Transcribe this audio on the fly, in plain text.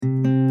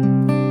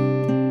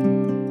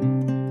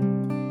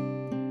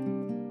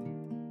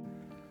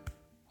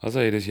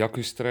Asai, dis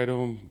Jaco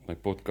Strydom, my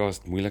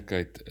podcast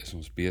Moeilikheid is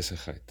ons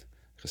besigheid.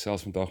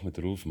 Gesels vandag met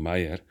Rolf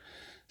Meyer.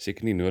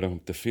 Seker nie nodig om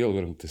te veel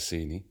oor hom te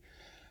sê nie.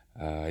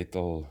 Hy het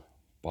al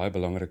baie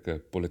belangrike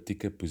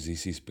politieke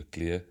posisies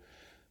beklee,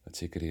 wat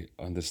seker die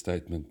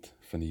understatement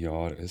van die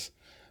jaar is.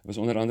 Hy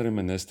was onder andere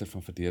minister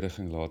van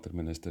verdediging, later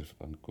minister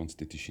van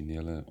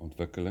konstitusionele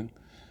ontwikkeling,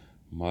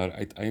 maar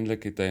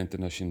uiteindelik het hy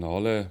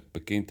internasionale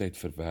bekendheid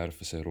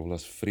verwerf vir sy rol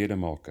as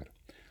vredemaker.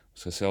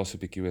 Ons gesels 'n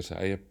bietjie oor sy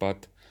eie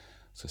pad,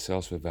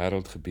 gesels oor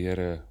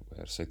wêreldgebeure,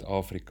 oor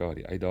Suid-Afrika,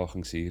 die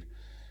uitdagings hier,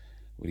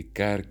 oor die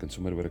kerk en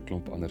sommer oor 'n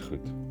klomp ander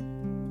goed.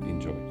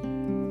 Enjoy.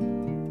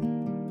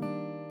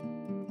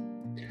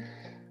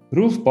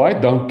 Rolf, baie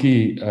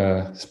dankie.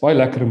 Dis baie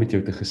lekker om met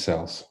jou te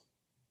gesels.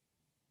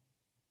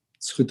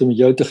 Het is goed om met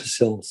jou te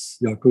gesels.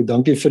 Jaco,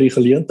 dankie vir die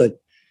geleentheid. Ek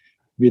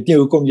weet nie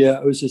hoekom jy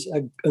ou soos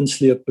ek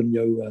insleep in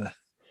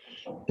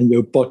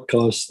jou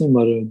podcast nie,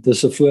 maar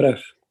dis 'n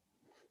voorreg.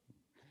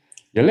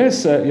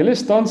 Julle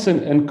is tans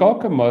in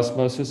Kakamas,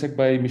 maar soos ek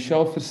by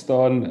Michelle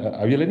verstaan,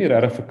 hou julle nie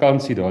regtig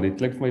vakansie daar. Dit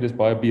klink vir my dis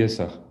baie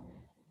besig.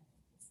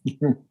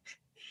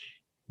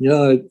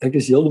 Ja, ek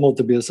is heeltemal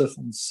te besig.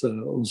 Ons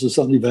is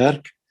aan die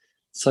werk,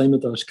 sy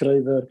met haar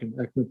skryfwerk en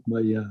ek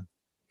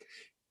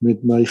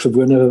met my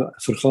gewone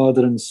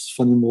vergaderings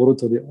van die môre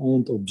tot die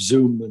aand op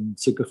Zoom en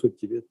sulke goed,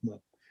 jy weet,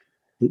 maar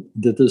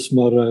dit is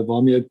maar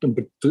waarmee ek in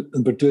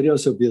Pretoria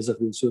sou besig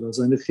wees, so daar's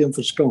eintlik geen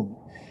verskil nie.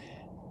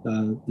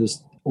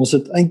 Dus ons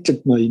het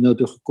eintlik maar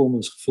hiernatoe gekom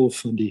as gevolg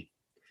van die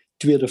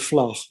tweede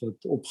vlag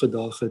wat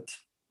opgedaag het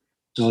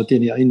daar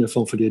teen die einde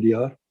van verlede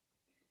jaar.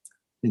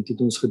 En toe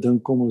het ons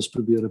gedink, kom ons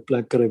probeer 'n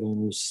plek kry waar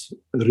ons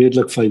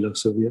redelik veilig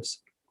sou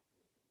wees.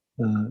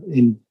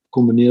 En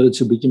kombineer dit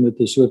so 'n bietjie met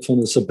 'n soort van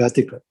 'n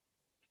sabbatical.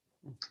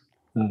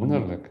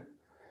 Wonderlik.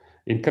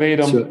 En kry jy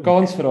dan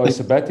kans vir daai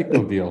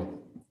sabbatical deel?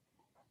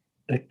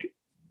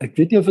 Ek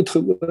weet nie of dit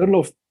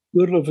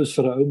oorlof is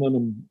vir 'n ou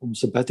man om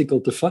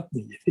sabbatical te vat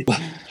nie.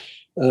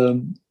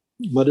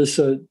 Maar dis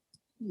 'n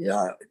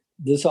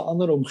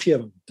ander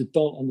omgewing,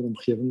 totaal ander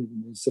omgewing.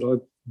 Mens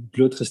raak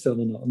blootgestel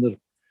aan 'n ander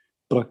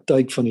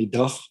praktyk van die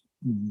dag.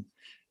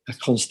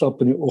 Ek gaan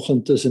stap in die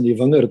oggend tussen die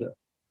wingerde.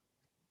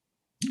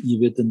 Jy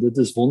weet, en dit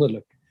is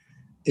wonderlik.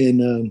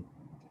 En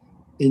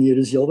hier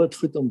is heelwat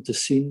goed om te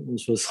sien.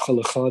 Ons was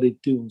Galagadi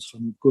toe, ons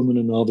gaan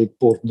komende naweek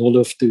Port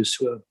Nolloth toe,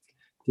 so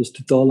dis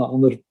totaal 'n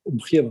ander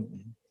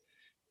omgewing.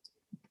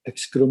 Ek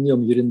skroom nie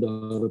om hier en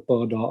daar 'n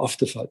paar dae af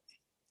te vat.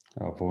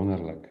 Ja,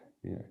 wonderlik.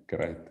 Ja,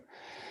 great.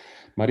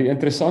 Maar die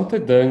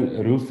interessante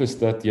ding, Rolf, is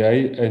dat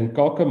jy in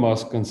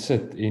Kakamas kan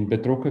sit en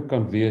betrokke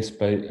kan wees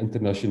by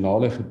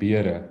internasionale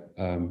gebeure.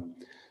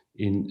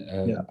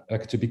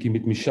 Ek het so 'n bietjie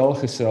met Michelle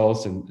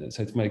gesels en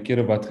sy het vir my 'n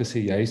keer wat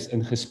gesê, jy's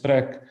in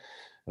gesprek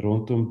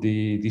rondom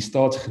die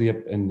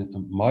staatsgreep in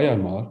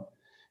Myanmar.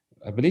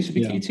 Wil jy so 'n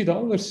bietjie ietsie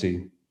daaroor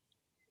sê?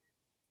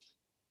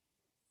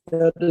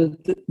 Ja,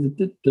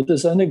 dit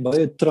is eintlik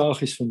baie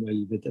tragies vir my,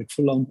 jy weet. Ek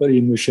voel amper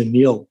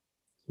emosioneel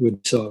oor die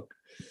saak.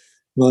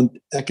 Want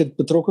ek het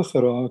betrokke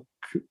geraak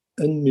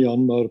in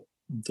Myanmar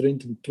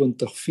omtrent in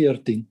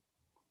 2014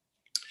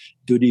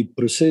 toe die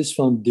proses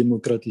van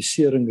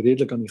demokratisering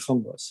redelik aan die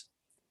gang was.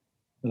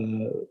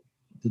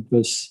 Dit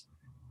was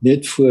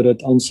net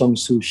voordat Aung San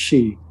Suu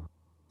Kyi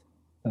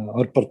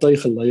haar party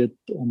gelei het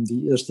om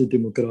die eerste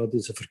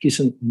demokratiese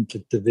verkiesing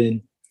eintlik te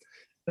wen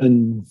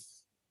in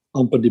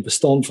amper die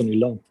bestaan van die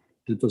land.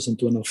 Dit was in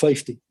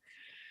 2015.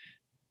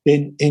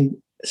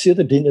 En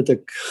sedertdien het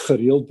ek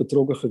gereeld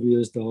betrokke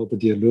gewees daar op 'n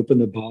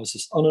deurlopende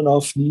basis, aan en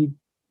af nie,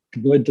 ek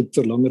het nooit dit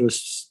vir langer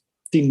as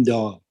 10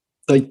 dae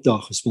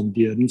tyddag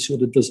gespandeer nie, so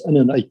dit was in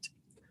en uit.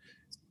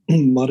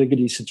 Maar ek het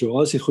die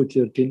situasie goed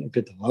leer ken, ek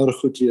het haar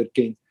goed leer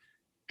ken,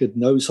 ek het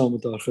nou saam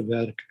met haar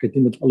gewerk, ek het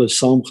nie met alles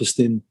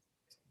saamgestem,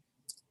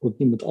 ook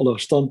nie met al haar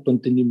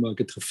standpunte nie, maar ek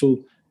het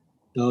gevoel,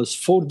 daar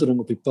is vordering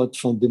op die pad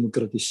van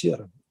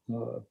demokratisering,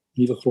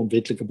 nuwe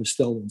grondwetlike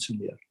bestel en so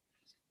meer.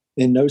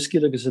 En nou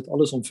skielik is dit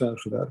alles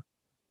omvergewerk.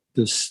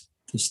 Dis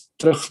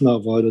terug na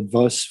waar dit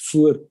was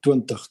voor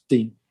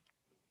 2010.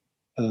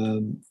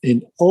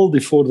 En al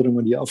die vordering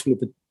wat die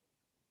afgelope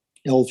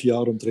 11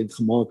 jaar omtrent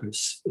gemaak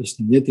is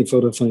net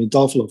eenvoudig van die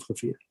tafel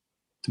afgeveeg.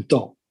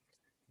 Totaal.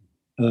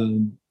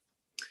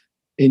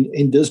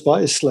 En dis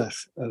baie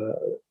sleg.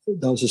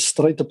 Daar's 'n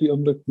stryd op die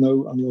oomblik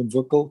nou aan die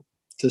ontwikkel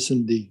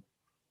tussen die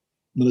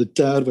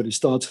militêr wat die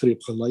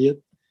staatsgreep gelei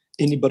het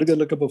en die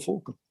burgerlike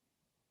bevolking.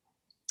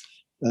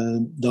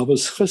 Daar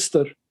was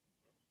gister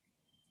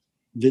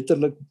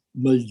letterlik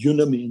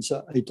miljoene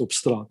mense uit op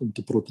straat om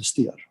te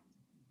protesteer.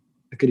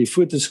 Ek het die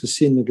foto's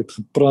gesien, ek het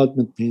gepraat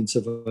met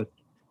mense wat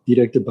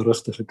direkte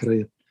berigte gekry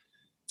het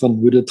van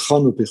hoe dit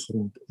gaan op die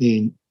grond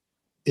en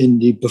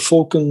die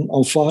bevolking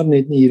aanvaar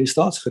net nie hierdie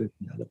staatsgreep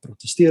nie. Hulle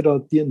protesteer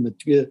daarteen met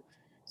 2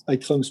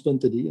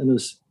 uitgangspunte. Die een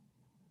is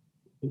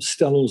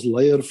stel ons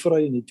leier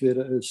vry en die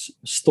tweede is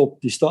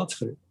stop die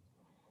staatsgreep.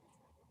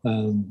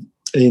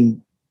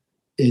 En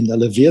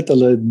hulle weet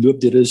hulle loop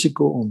die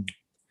risiko om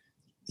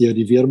deur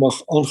die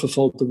weermag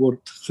aangeval te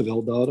word,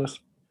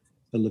 gewelddadig.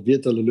 Hulle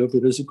weet hulle loop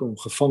die risiko om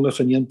gevange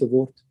geneem te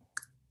word.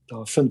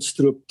 daar vind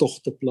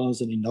strooptogte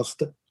plaas in die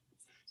nagte.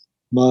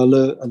 Maar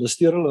hulle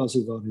steur hulle as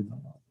dit waar nie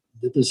daarna.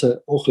 Dit is 'n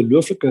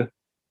ongelooflike,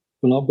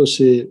 wil amper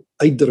sê,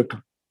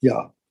 uitdrukking.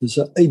 Ja, dis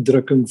 'n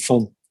uitdrukking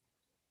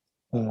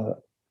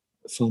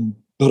van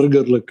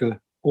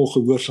burgerlike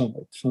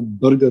ongehoorsaamheid, van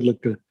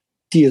burgerlike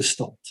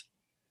teestand.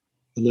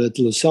 Hulle het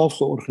hulle self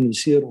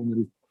georganiseer onder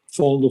die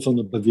vaandel van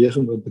 'n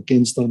beweging wat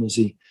bekend staan as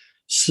die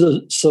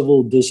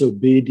Civil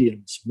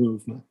Disobedience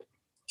Movement,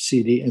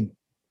 CDM.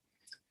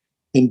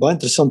 En baie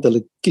interessant,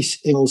 hulle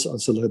kies Engels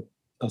as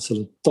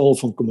hulle taal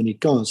van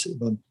kommunikasie,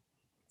 want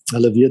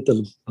hulle weet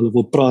hulle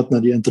wil praat na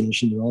die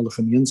internasionale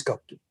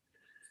gemeenskap toe.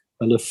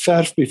 Hulle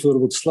verf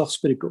byvoorbeeld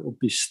slagspreuke op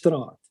die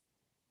straat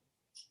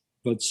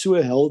wat so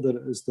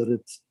helder is dat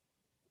dit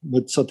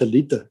met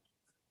satelliete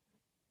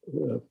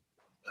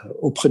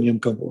opgeneem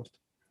kan word.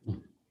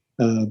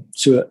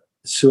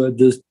 So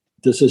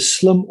dis 'n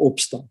slim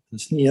opstand.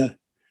 Dis nie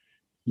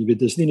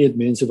dis nie net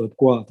mense wat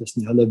kwaad is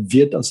nie. Hulle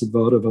weet as dit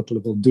ware wat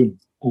hulle wil doen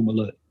om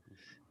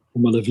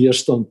hulle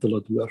weerstand te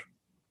laat hoor.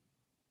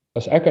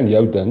 As ek aan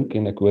jou dink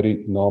en ek hoor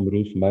die naam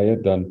Rolf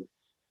Meyer, dan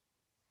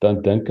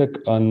dink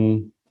ek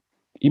aan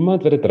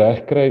iemand wat dit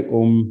reg kry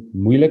om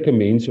moeilike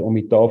mense om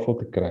die tafel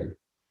te kry.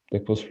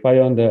 Ek was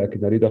vyande, ek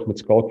het nou die dag met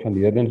Skalk van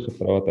Leerden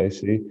gepraat, hy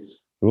sê,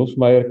 Rolf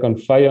Meyer kan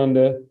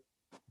vyande,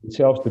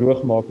 selfs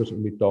droogmakers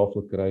om die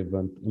tafel kry,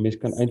 want 'n mens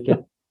kan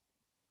eintlik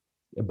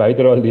 'n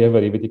bydrae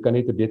lewer, jy weet, jy kan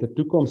net 'n beter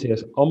toekoms hê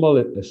as almal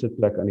 'n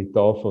sitplek aan die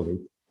tafel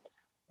het.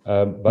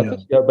 Wat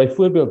is jou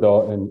byvoorbeeld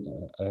daarin,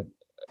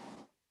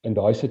 in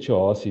daai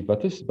situasie,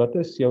 wat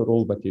is jou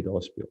rol wat jy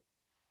daar speel?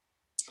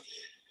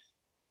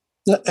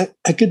 Nou,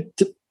 ek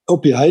het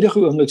op die huidige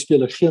oomblik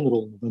speel ek geen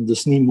rol, want dit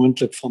is nie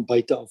moontlik van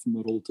buite af om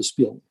 'n rol te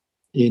speel.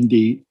 En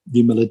die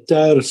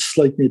militêr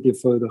sluit net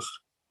eenvoudig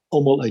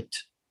almal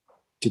uit,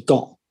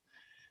 totaal.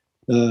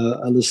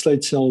 Hulle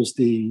sluit selfs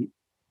die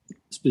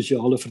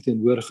spesiale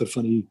verteenwoordiger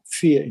van die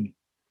VN,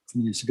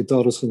 van die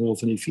sekretaris-generaal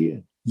van die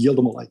VN,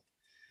 heeltemal uit.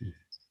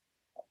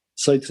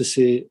 Sy het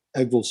gesê,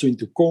 ek wil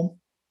soontoe kom.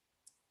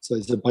 Sy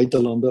is 'n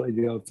buitelander uit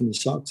die aard van die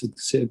saak. Sy het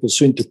gesê, ek wil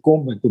soontoe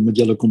kom, ek wil met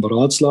julle kom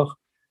beraadslag.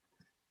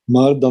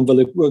 Maar dan wil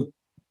ek ook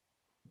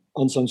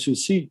Aung San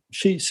Suu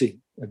Kyi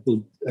sien.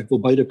 Ek wil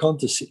beide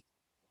kante sien.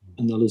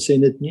 En hulle sê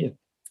net nee,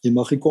 jy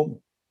mag nie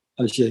kom.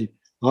 As jy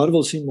haar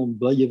wil sien, dan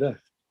bly jy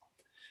weg.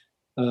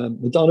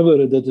 Met ander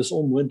woorde, dit is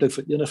onmoontlik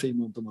vir enige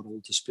iemand om 'n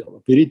rol te speel.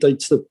 Op hierdie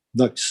tydstip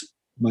niks.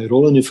 My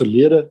rol in die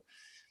verlede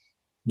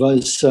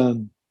was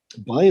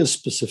baie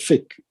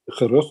spesifiek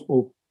gerig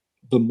op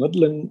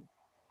bemiddeling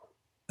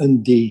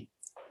in die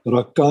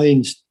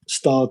Rakhine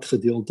staat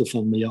gedeelte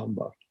van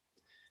Myanmar.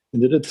 En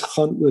dit het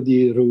gaan oor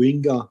die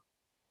Rohingya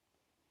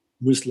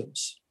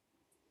moslems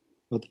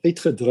wat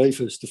uitgedryf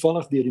is,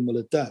 toevallig deur die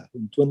militêr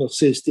in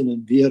 2016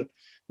 en weer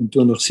in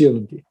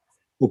 2017,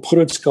 op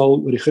groot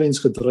skaal oor die grens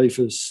gedryf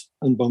is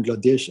in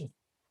Bangladesh.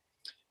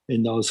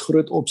 En daar is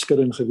groot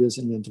opskudding gewees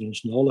in die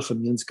internasionale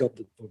gemeenskap,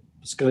 dit word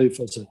beskryf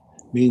as 'n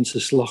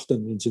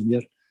menseslagting en so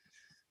meer.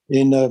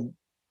 En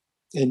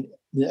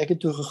ek het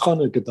toe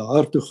gegaan, ek het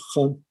daar toe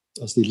gegaan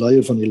as die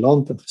leier van die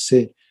land en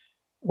gesê,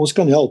 ons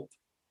kan help,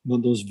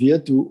 want ons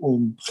weet hoe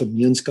om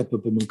gemeenskappe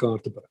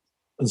bymekaar te bring.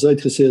 En sy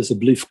het gesê,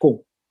 asseblief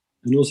kom.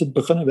 En ons het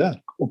begin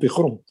werk op die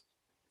grond.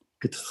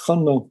 Ek het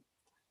gegaan na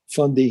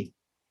van die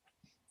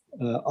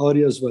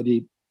areas waar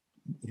die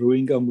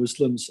Rohingya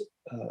moslems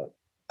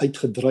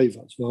uitgedryf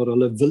was, waar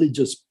hulle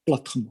villages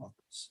platgemaak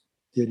is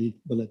deur die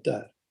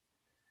militêr.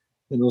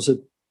 En ons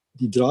het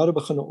die drade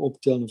begin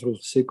optel en vir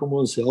gesê, kom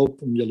ons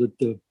help om julle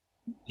te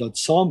laat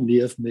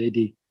saamleef met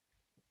die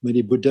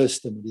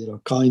boeddhiste, met die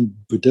Rakhine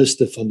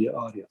boeddhiste van die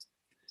area.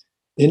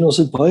 En ons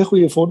het baie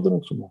goeie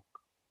vordering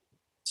gemaak.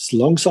 Dit is 'n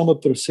langsame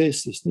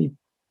proses, dit is nie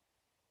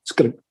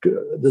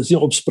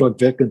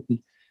opspraakwekkend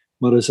nie,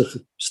 maar is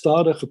 'n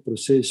stadige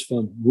proses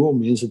van hoe om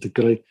mense te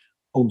kry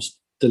om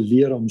te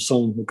leer om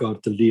saam met mekaar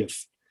te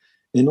leef.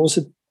 En ons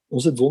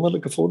het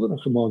wonderlike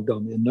vordering gemaak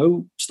daarmee.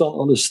 Nou staan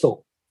alles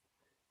stil.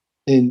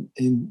 En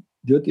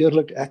dood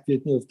eerlik, ek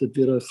weet nie of dit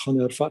weer gaan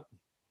hervat nie.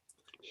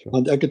 Sure.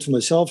 Want ek het vir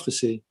myself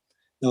gesê,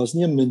 daar is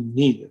nie 'n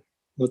manier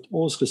wat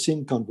ons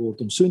gesien kan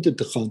word om soontoe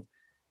te gaan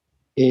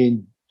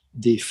en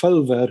die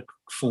vuilwerk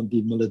van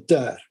die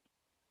militêr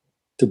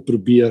te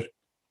probeer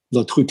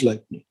laat goed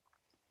lyk nie.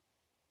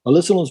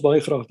 Hulle sal ons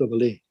baie graag wil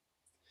hê,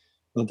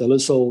 want hulle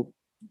sal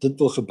dit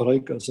wil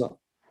gebruik as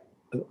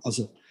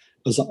 'n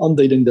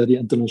aanduiding dat die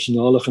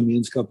internasionale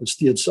gemeenskap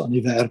steeds aan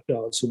die werk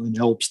daar is en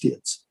help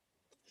steeds.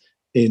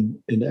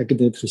 En ek het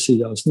net gesê,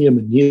 daar is nie 'n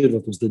manier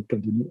wat ons dit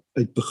kan doen.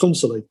 Uit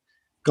beginsel uit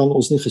kan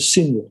ons nie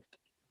gesien word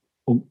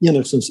om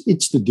enigstens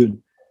iets te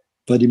doen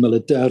wat die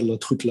militêr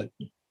laat goed lyk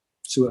nie.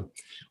 So,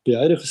 op die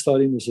huidige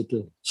stadium is dit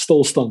 'n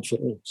stilstand vir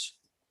ons.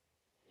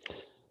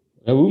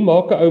 Nou, hoe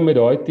maak 'n ou met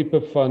daai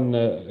tipe van,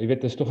 jy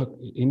weet, is tog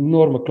 'n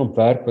enorme klomp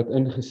werk wat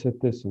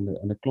ingesit is en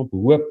 'n klomp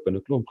hoop en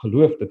 'n klomp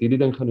geloof dat hierdie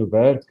ding gaan nou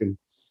werk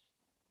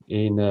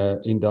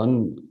en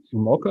dan,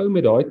 hoe maak 'n ou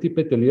met daai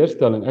tipe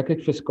teleurstelling? Ek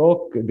het vir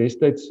Skalk,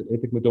 destyds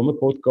het ek met hom 'n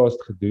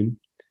podcast gedoen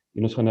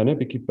En ons gaan nou 'n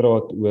bietjie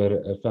praat oor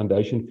 'n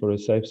Foundation for a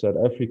Safe South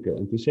Africa.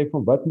 En toe sê ek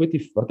van wat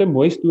 'n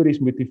mooi stories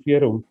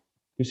motiveer hom.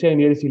 Toe sê hy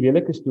nee, dis die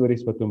lelike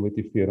stories wat hom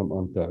motiveer om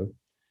aan te hou.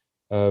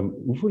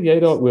 Hoe voel jy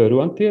daaroor? Hoe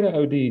hanteer 'n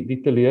ou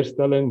die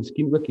teleurstelling,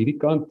 miskien ook hierdie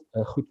kant,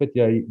 goed wat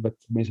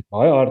mense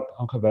baie hard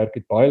aan gewerk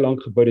het, baie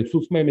lank gebou. Dit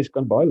voel vir my mense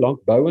kan baie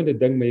lank bou aan 'n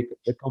ding, maar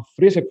dit kan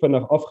vreeslik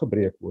vinnig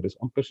afgebreek word. Dis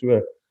amper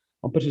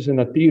soos 'n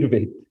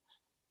natuurwet.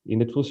 En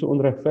dit voel so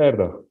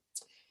onregverdig.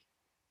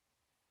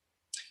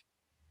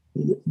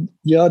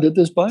 Ja, dit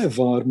is baie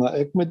waar, maar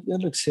ek moet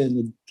eerlik sê,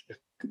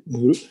 ek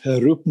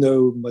herroep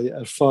nou my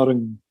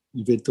ervaring,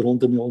 jy weet,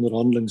 rondom die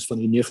onderhandelings van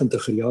die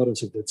 90er jare,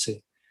 as ek dit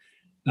sê.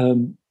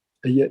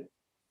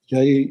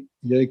 Jy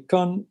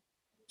kan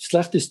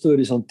slegte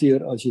stories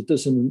hanteer as jy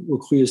tussenin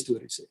ook goeie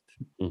stories het.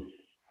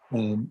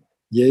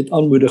 Jy het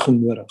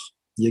aanmoediging nodig.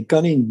 Jy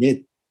kan nie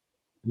net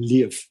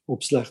leef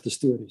op slegte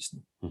stories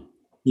nie.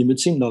 Jy moet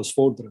sien daar's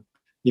vordering.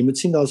 Jy moet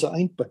sien daar's 'n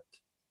eindpunt.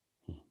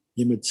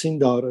 Jy moet sien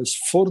daar is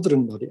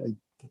vordering na die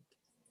eindpunt.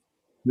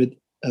 Met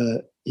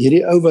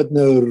hierdie ou wat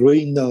nou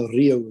roei na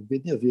Rio, ek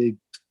weet nie of jy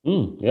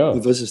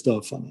bewus is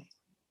daarvan nie.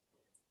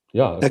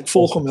 Ja, ek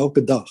volg hom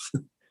elke dag.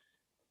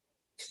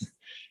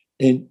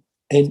 en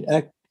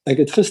ek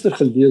het gister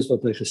gelees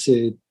wat hy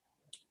gesê het,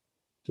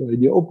 toe hy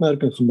die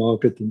opmerking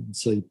gemaak het in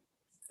sy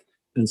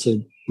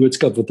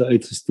boodskap wat hy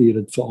uitgestuur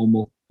het vir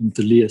almal om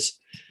te lees,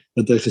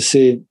 dat hy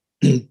gesê,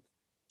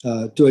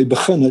 toe hy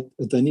begin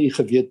het hy nie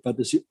geweet wat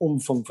is die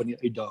omvang van die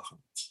uitdaging.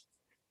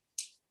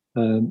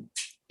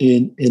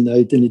 En hy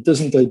het in die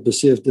tussentyd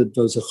besef dit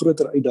was 'n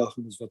groter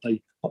uitdaging as wat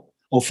hy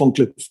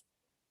aanvanklik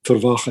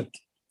verwag het.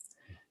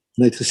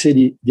 En hy het gesê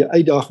die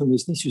uitdaging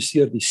is nie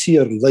soseer die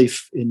seer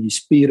lyf en die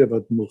spiere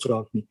wat moet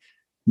raak nie,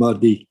 maar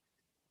die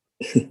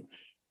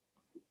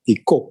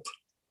kop,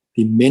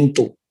 die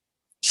mental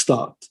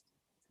staat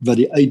wat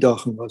die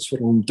uitdaging was vir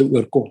hom te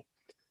oorkom.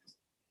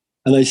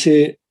 En hy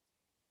sê,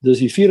 dis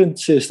die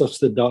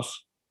 64ste dag,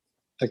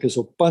 ek is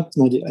op pad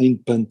na die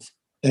eindpunt,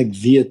 ek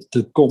weet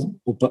dit kom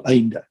op 'n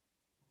einde.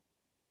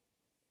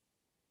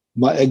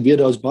 Maar ek weet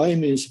daar's baie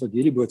mense wat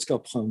hierdie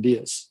boodskap gaan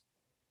lees,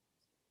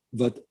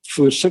 wat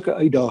voor sulke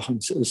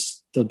uitdagings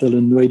is, dat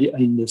hulle nooit die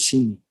einde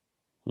sien.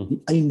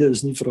 Die einde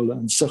is nie vir hulle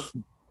in sig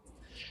nie.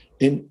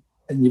 En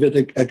jy weet,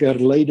 ek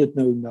herlei dit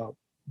nou na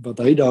wat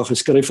hy daar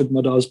geskryf het,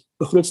 maar daar's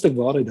 'n groot stuk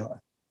waarheid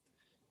daar.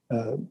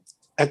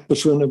 Ek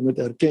persoonlik moet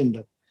erken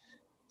dat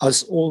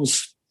as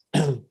ons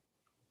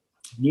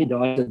nie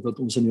daai tyd wat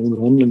ons in die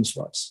onderhandelings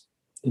was,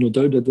 en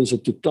onthou dit was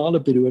 'n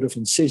totale periode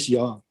van 6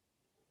 jaar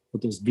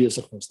wat ons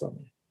besig was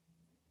daarmee.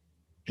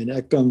 En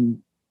ek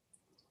kan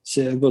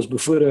sê ek was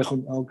bevoorreg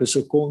om elke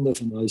sekonde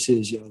van daai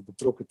 6 jaar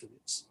betrokke te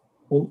wees,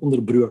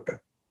 ononderbroke.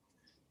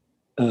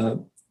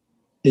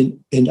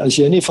 En as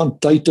jy nie van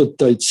tyd tot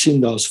tyd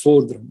sien daar's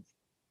vordering,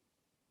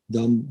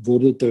 dan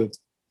word dit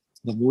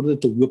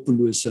 'n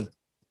hopelose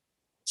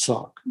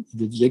saak.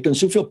 Jy kan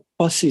soveel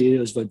passie hê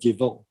as wat jy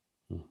wil,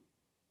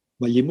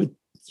 maar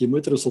jy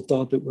moet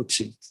resultate ook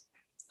sien.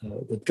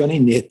 Dit kan nie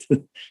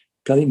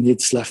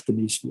net slegte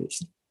nuus wees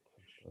nie.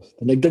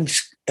 En ek dink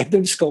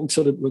Skalk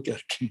sal dit ook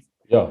erken.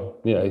 Ja,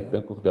 nee, ek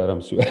dink ook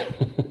daarom so.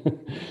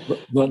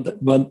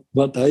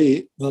 want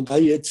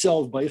hy het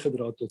self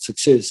bygedra tot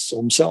sukses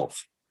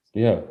homself.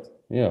 Ja,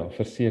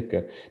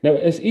 verseker. Nou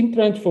is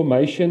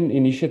In-Transformation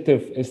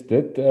Initiative, is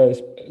dit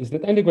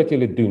eintlik wat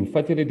julle doen?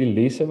 Vat julle die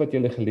lesse wat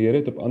julle geleer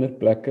het op ander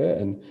plekke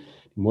en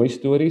mooi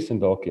stories en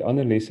dalk die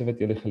ander lesse wat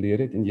julle geleer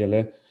het en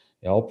julle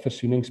help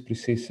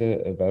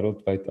versoeningsprosesse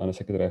wêreldwyd aan,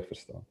 as ek dit reg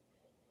verstaan?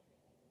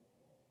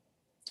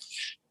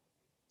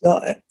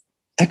 Ja,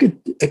 ek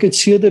het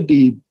sedert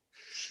die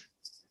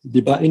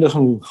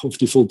beëindiging of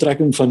die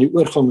voltrekking van die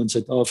oorgang in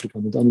Suid-Afrika,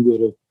 met ander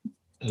woorde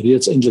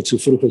reeds eintlik so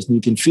vroeg as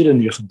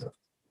 1994,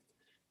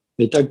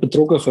 het ek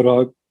betrokke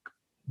geraak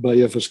by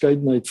 'n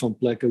verskeidenheid van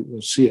plekke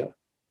oor see,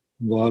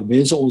 waar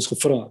mense ons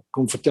gevra het,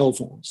 kom vertel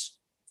vir ons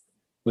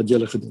wat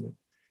julle gedoen het.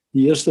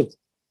 Die eerste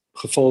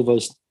geval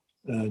was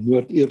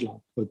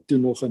Noord-Ierland, wat toe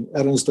nog 'n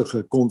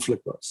ernstige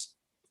konflik was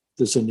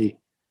tussen die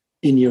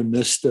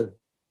unioniste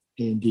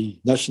en die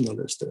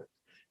nasionaliste,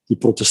 die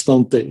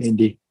protestante en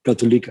die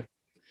katholieke.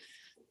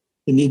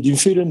 In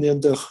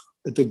 1994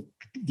 het ek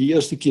die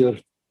eerste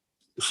keer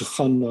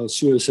gegaan na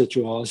so 'n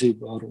situasie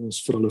waar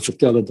ons vir hulle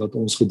vertel het wat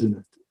ons gedoen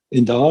het.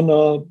 En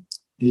daarna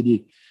het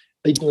die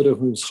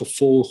uitnodigings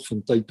gevolg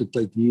van tyd tot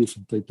tyd hier,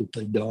 van tyd tot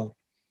tyd daar.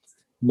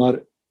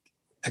 Maar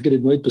ek het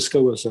dit nooit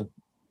beskou as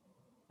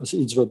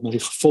iets wat my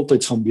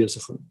voltyds gaan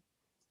besig hou.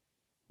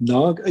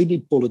 Na ek uit die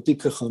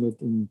politiek gegaan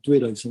het in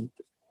 2000,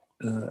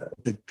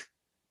 het ek 'n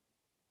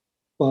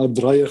paar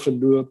draaie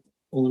geloop,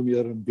 onder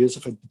meer in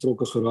besigheid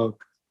betrokke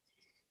geraak.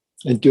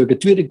 En toe ek 'n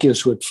tweede keer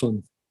soort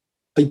van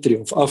uittreë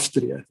of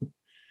aftree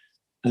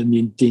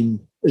in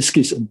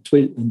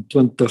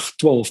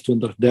 2012,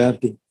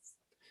 2013.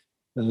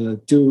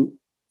 Toe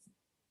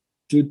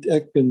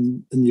ek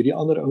in hierdie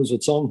ander ouens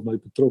wat saam met my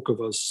betrokke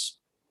was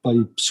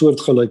by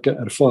soortgelyke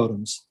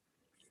ervarings,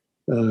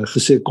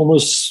 gesê kom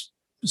ons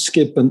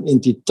skep 'n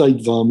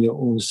entiteit waarmee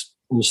ons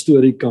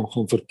storie kan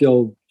gaan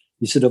vertel,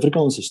 die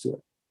Suid-Afrikaanse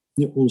storie.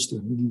 nie ons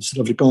storie, die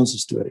Suid-Afrikaanse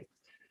storie,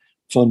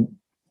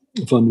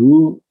 van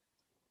hoe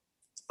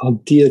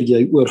hanteer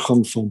jy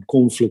oorgang van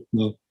konflik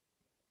na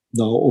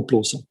 'n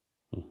oplossing.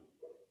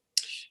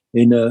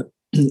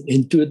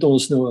 En toe het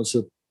ons nou as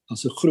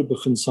 'n groep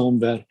begin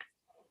saamwerk,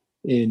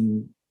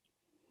 en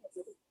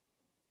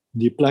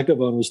die plekke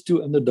waar ons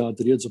toe inderdaad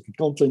reeds op die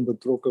kantlyn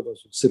betrokke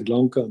was, Sri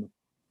Lanka en 'n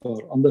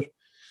paar ander,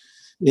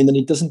 en in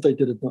die tussentyd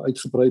het dit nou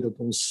uitgebrei dat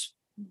ons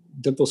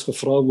dikwels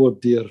gevra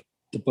word deur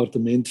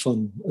Departement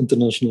van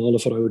Internasionale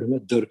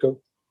Verhoudinge,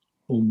 DIRCO,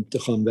 om te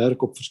gaan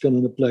werk op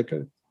verskillende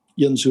plekke.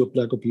 Een so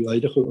plek op die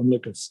huidige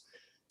oomblik is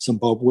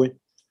Zimbabwe,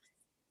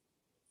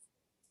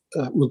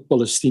 ook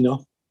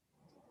Palestina.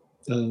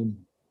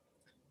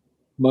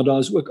 Maar daar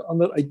is ook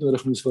ander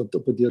uitnodigings wat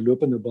op 'n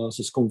deurlopende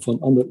basis kom van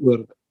ander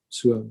oorde.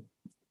 So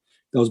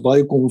daar's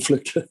baie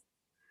konflikte.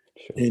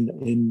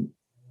 En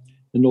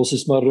ons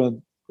is maar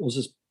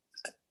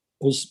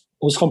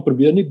ons gaan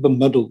probeer nie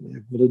bemiddel nie.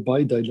 Ek wil dit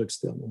baie duidelik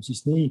stel. Ons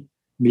is nie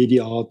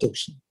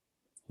mediators nie.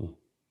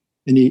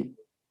 En die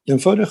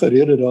eenvoudige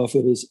rede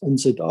daarvoor is, in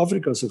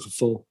Suid-Afrika se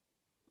geval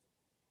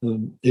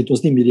het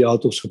ons nie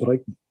mediators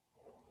gebruik nie.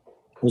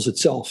 Ons het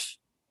self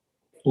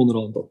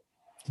onderhandel.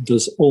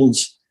 Dus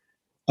ons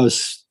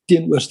as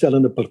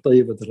teenoorstellende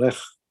partye wat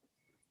reg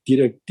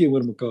direk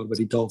teenoor mekaar by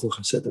die tafel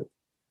gesit het.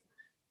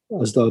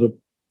 As daar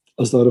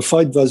 'n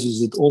fight was, is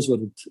dit ons wat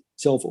dit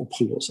self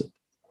opgelos het.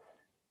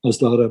 As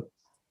daar 'n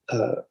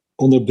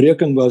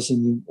onderbreking was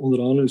in die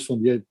onderhandelings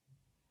van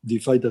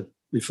die feit dat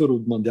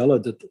byvoorbeeld Mandela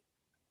dit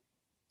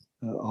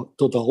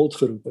tot 'n halt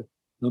geroep het,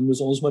 dan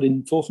moes ons maar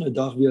die volgende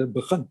dag weer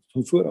begin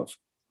van voor af.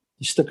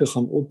 Die stukke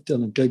gaan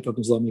optel en kyk wat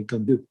ons daarmee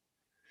kan doen.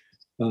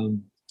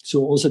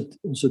 So ons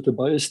het 'n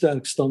baie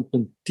sterk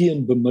standpunt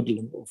teen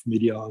bemiddeling of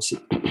mediasie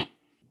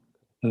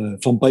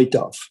van buite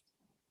af.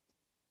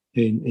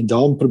 En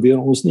daarom probeer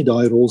ons nie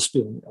daai rol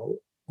speel nie.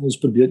 Ons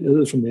probeer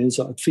eerder vir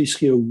mense advies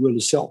gee hoe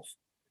hulle self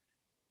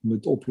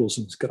met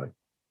oplossings kry.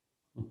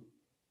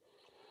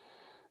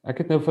 Ek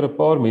het nou vir 'n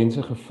paar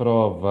mense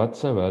gevra wat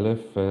sou hulle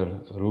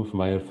vir Rolf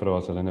Meyer vra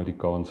as hulle nou die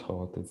kans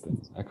gehad het.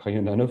 En ek gaan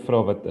jou nou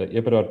vra wat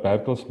Eberhard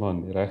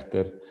Bertelsmann, die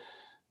regter,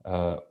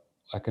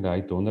 ek en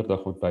hy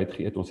donderdag ontbyt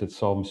geëet. Ons het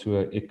saam so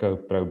Echo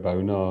Pro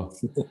Bono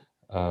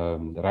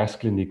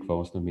regskliniek waar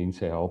ons nou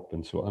mense help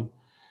en so aan.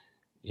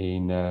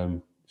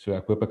 En so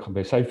ek hoop ek gaan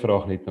by sy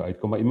vraag net nou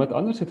uitkom. Maar iemand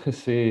anders het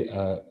gesê,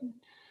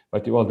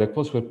 wat jy al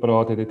dikwels oor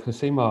praat het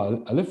gesê, maar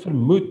hulle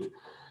vermoed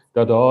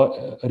dat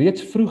daar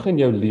reeds vroeg in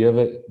jou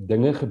lewe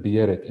dinge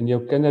gebeur het, in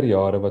jou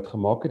kinderjare, wat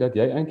gemaak het dat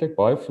jy eintlik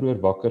baie vroeër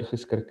wakker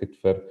geskrik het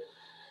vir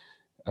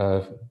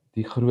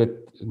die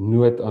groot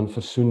nood aan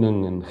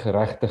versoening en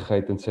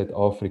geregtigheid in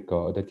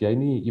Suid-Afrika, dat jy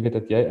nie, jy weet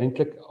dat jy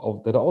eintlik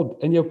dat al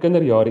in jou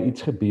kinderjare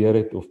iets gebeur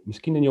het, of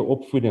miskien in jou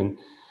opvoeding,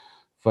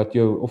 wat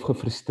jou of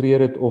gefrustreer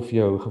het, of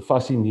jou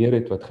gefassineer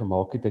het, wat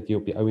gemaak het dat jy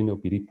op die ou en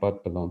op hierdie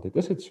pad beland het.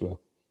 Is dit so?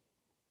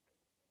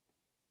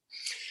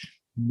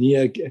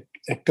 Nee,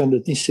 ek kan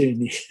dit nie sê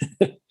nie.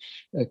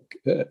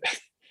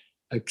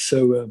 Ek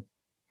sou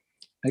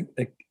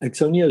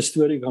nie 'n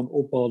storie kan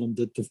ophaal om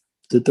dit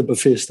te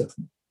bevestig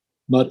nie.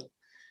 Maar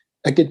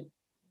ek het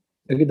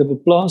op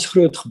 'n plaas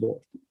groot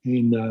geword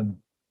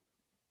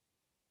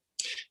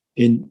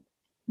en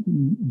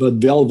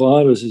wat wel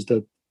waar is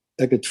dat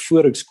ek het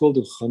voor ek skool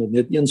toe gegaan het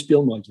net een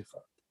speelmaatjie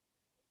gehad.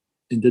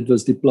 En dit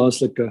was die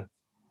plaaslike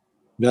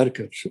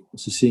werker, so 'n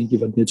seentjie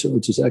wat net so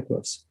oud soos ek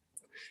was.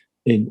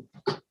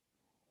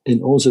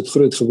 En ons het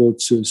groot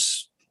geword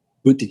soos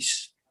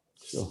boeties.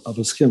 Daar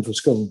was geen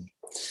verskil nie.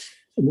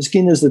 En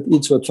miskien is dit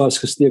iets wat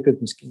vasgesteek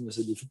het, miskien is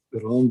dit die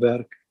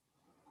raamwerk.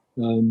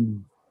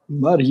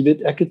 Maar jy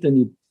weet, ek het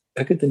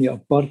in die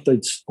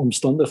apartheids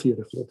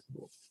omstandighede groot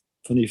geword,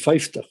 van die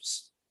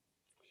 50s.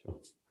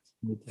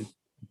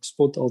 Ek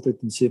spot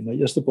altyd en sê, my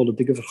eerste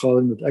politieke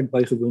vergadering wat ek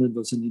bygewoon het,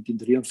 was in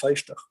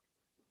 1953.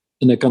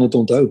 En ek kan dit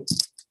onthou.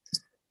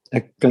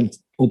 Ek kan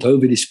onthou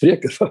wie die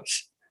spreker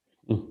was.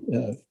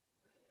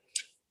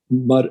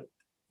 Maar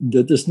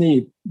dit is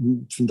nie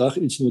vandag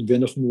iets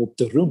noodwendig om op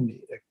te roem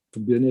nie. Ek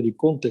probeer net die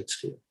konteks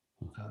gee.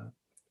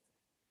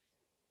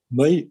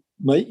 My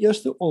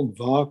eerste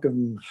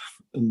ontwaking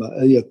in my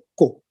eie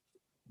kop,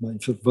 my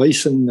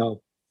verwysing na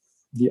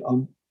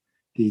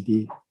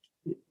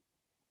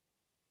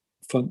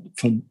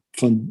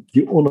van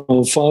die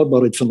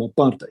onaanvaarbaarheid van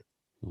apartheid,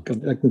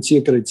 kan ek met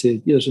sekerheid sê,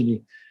 het eers in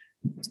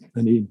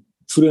die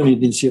vroeë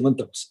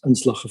 1970s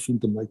inslag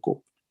gevind in my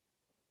kop.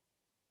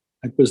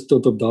 Ek was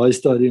tot op daai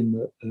stadium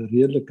 'n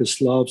redelike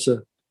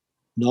slaapse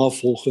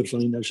navolger van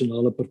die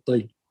Nasionale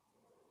Party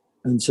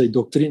in sy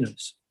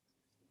doktrines.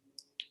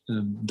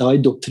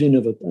 Daai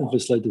doktrine wat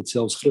ingesluit het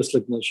selfs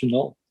Christelik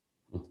Nasionaal.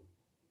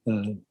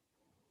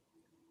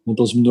 Want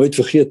ons moet nooit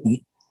vergeet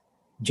nie,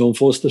 John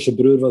Vorster se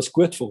broer was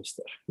Koot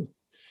Vorster,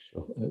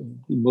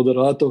 die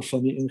moderator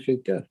van die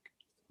NG Kerk.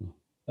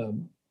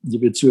 Jy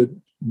weet, so,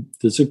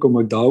 dit is kom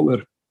ek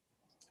daaroor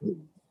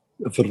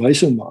 'n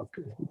verwysing maak.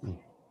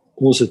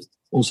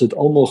 Ons het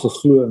almal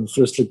geglo in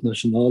Christelik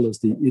Nasionaal as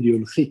die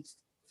ideologie.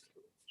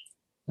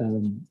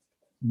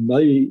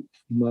 my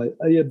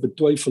eie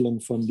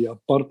betwyfeling van die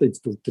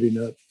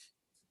apartheidsdoktrine,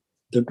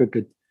 dink ek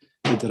het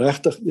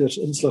regtig eers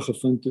inslag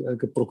gevind toe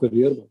ek 'n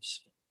prokureur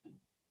was.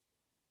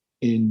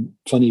 En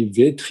van die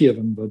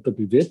wetgewing wat op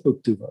die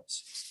wetboek toe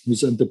was,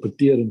 moes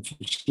interpreteer en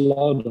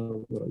verslae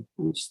daaroor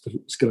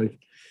skryf.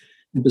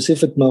 En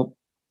besef ek maar,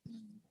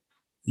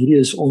 hierdie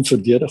is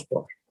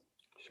onverdedigbaar.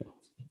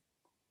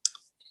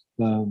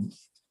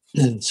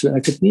 So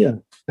ek het nie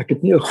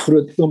 'n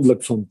groot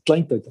oomblik van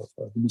kleintyd af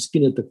gehad.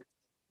 Miskien het ek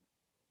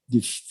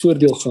die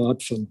voordeel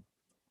gehad van,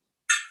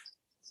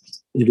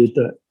 jy weet,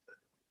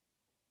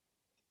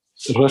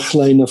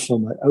 riglyne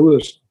van my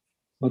ouers,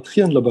 wat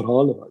geen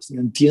liberale was nie,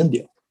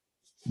 inteendeel.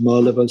 Maar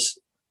hulle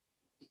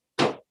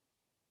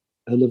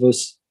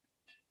was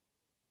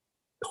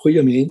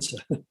goeie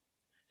mense.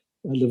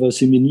 Hulle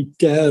was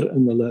immunitair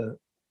in hulle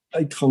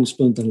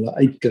uitgangspunt en hulle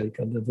uitkyk.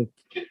 En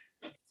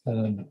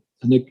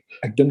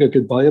ek dink ek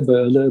het baie by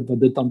hulle wat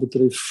dit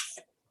aanbetref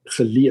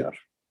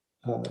geleer,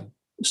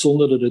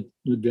 sonder dat dit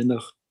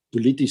noodwendig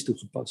polities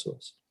toegepas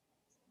was.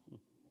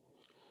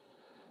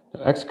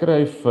 Ek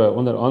skryf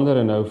onder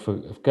andere nou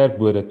vir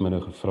Kerkbode het my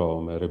nou gevra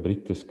om 'n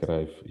rubriek te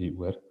skryf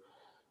hieroor.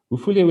 Hoe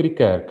voel jy oor die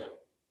kerk?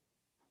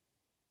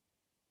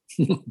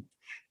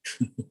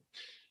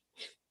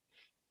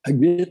 Ek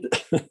weet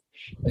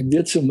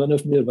so min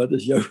of meer wat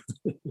is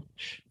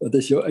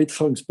jou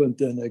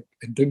uitgangspunte, en ek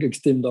dink ek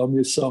stem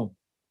daarmee saam.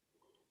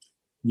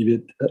 Jy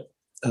weet,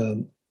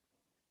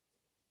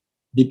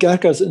 die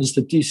kerk as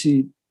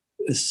institusie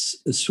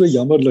is so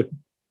jammerlik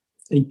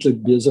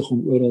eintlik besig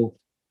om oral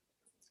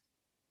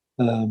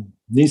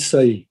nie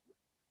sy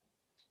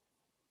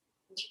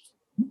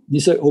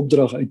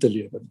opdrag uit te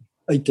lewe nie.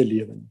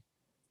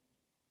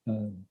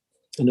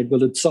 En ek wil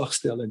dit sag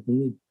stel, ek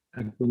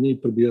wil nie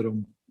probeer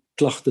om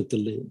klagte te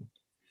lê nie.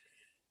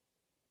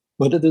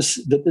 Maar dit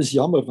is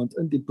jammer, want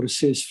in die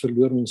proses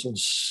verloor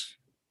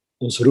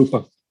ons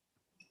roeping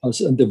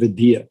as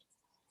individue,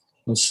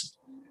 as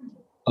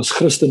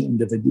Christen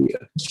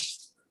individue,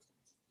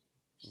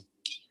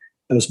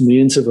 as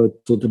mense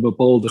wat tot 'n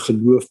bepaalde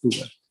geloof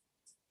behoort.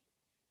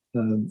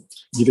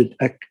 Jy weet,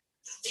 ek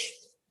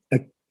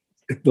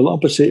wil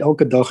amper sê,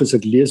 elke dag as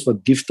ek lees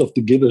wat Gift of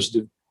the Givers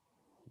doen,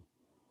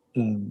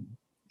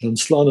 dan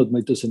slaan dit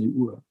my tussen die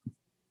oë.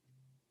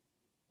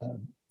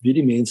 Wie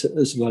die mense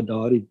is wat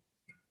daardie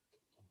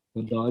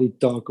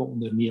take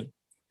onderneem.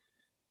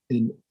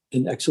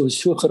 En ek sou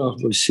so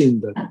graag wou sien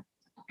dat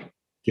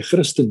die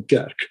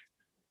Christenkerk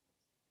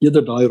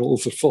eerder daai rol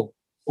vervul,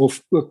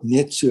 of ook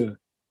net so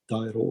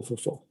daai rol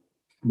vervul.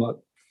 Maar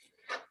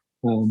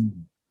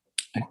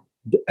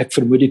ek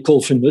vermoed die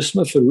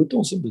Calvinisme verhoed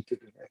ons om dit te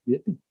doen, ek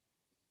weet nie.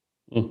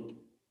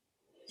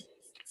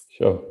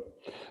 Sure.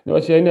 Nou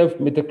as jy nou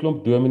met 'n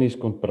klomp dominees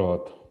kon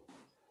praat,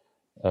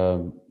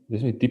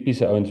 dis die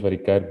tipiese ouens wat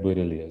die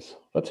Kerkbode lees.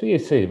 Wat sou jy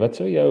sê? Wat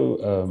sou jy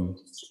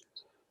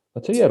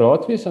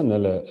raad wees aan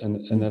hulle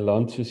in 'n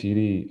land soos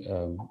hierdie,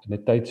 in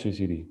 'n tyd soos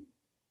hierdie?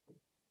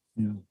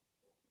 Ja.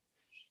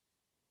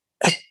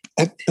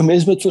 'n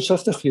mens moet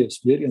versigtig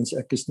wees. Weer eens,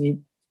 ek is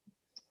nie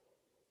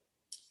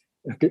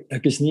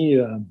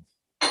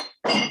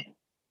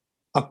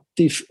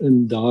aktief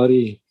in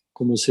daardie,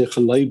 kom ons sê,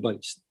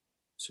 geleibuis.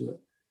 So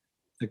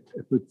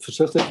ek moet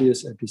versigtig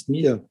wees. Ek is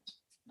nie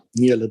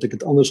laat ek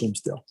dit andersom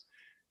stel.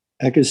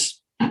 Ek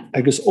is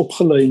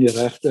opgelei in die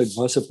regte, ek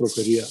was 'n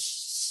prokureur,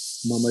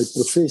 maar my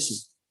professie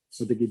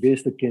wat ek die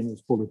beste ken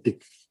is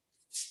politiek.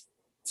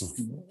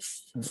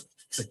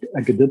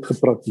 Ek het dit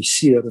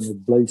gepraktiseer en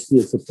ek bly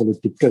steeds 'n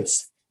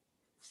politikus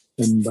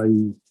in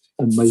my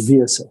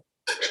wese.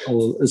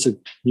 Al is ek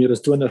meer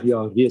as 20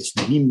 jaar reeds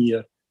nie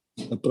meer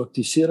 'n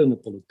praktiserende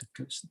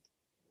politikus nie.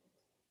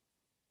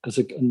 As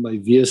ek in my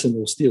wese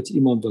nog steeds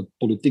iemand wat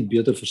politiek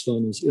beter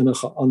verstaan as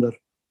enige ander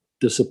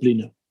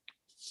dissipline.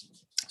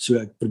 So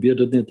ek probeer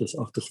dit net as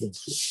agtergrond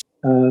gee.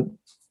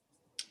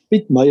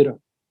 Piet Meyering,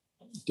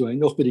 toe hy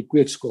nog by die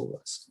kweekskool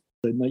was,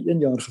 het my 1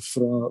 jaar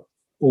gevra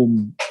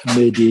om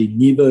met die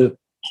nuwe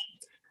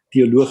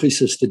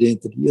teologiese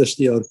studente, die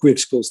eerste jaar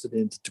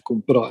kweekskoolstudente, te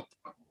kom praat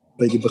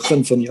by die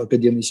begin van die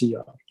akademiese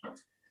jaar.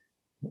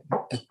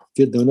 Ek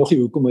weet nou nog nie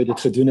hoekom hy dit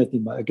gedoen het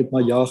nie, maar ek het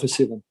maar ja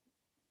gesê, want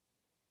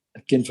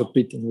ek ken vir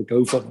Piet en ek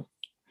hou van hom.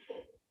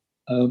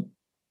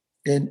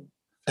 En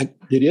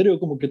die rede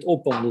hoekom ek dit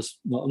ophaal is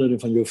na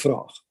aanleiding van jou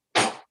vraag.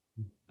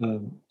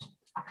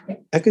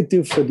 Ek het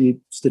toe vir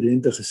die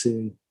studente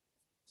gesê,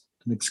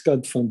 en ek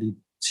skat van die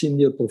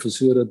senior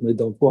professor het my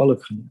dalk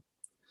kwalijk geneem.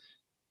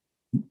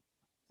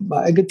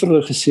 Maar ek het vir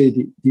hulle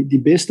gesê,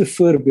 die beste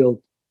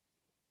voorbeeld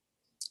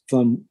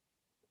van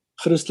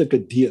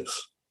Christelike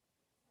deeg,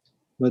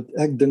 wat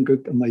ek dink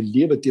ek in my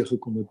lewe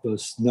teëgekom het,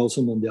 was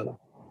Nelson Mandela.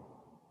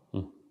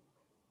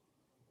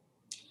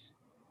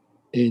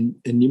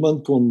 En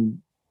niemand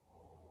kon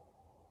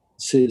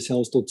sê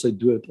selfs tot sy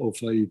dood of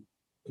hy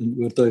 'n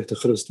oortuigde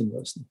Christen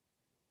was nie.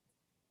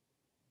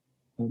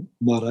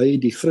 Maar hy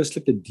het die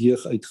Christelike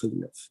deeg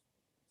uitgeleef.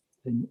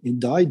 En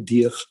daai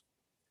deeg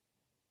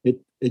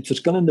het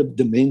verskillende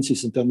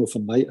dimensies in terme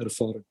van my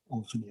ervaring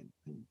aangeneem.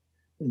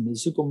 En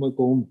dis hoekom ek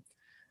hom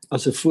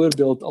as 'n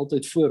voorbeeld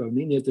altyd voorhou,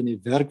 nie net in die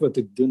werk wat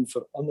ek doen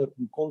vir ander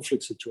in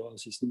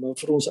konfliksituasies nie, maar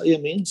vir ons eie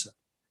mense.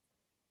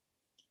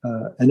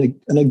 En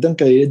ek dink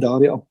hy het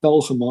daardie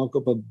appel gemaak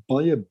op 'n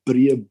baie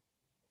breë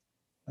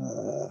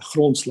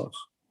grondslag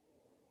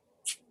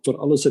vir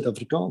alle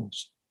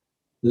Suid-Afrikaners.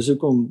 Dis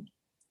hoekom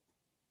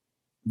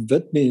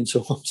wit mense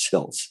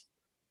homself,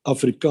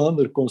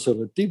 Afrikaner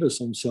konservatiewes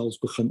homself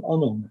begin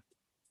aanhang het.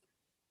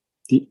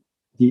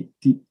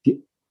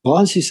 Die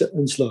basiese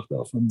inslag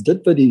daarvan,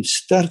 dit wat die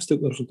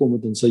sterkste oorgekom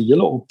het in sy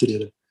hele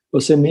optrede,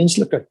 was sy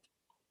menslikheid.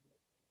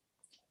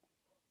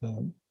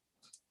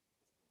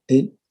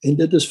 En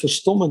dit is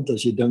verstommend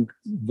as jy dink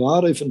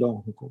waar hy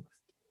vandaan gekom het.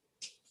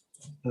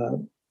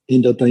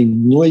 En dat hy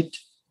nooit,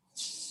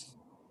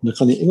 en ek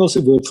gaan die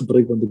Engelse woord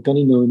gebruik, want ek kan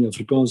nie nou in die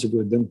Afrikaanse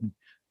woord dink nie,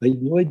 hy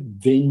het nooit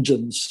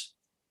vengeance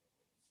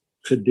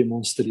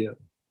gedemonstreer.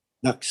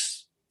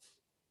 Niks.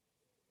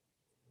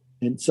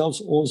 En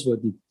selfs ons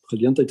wat die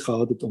geleentheid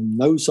gehad het om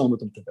nou saam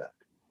met hom te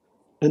werk,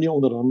 in die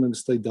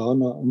onderhandelingstyd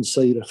daarna in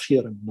sy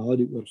regering, na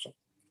die oorgang,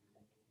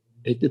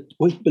 het dit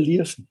ooit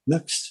beleef,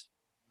 niks.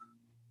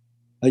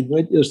 Hy het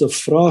nooit eers 'n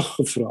vraag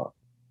gevra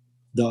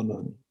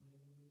daarna nie.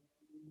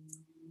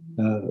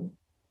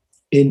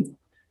 En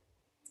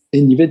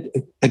jy weet,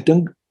 ek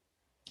dink,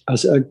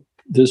 as ek,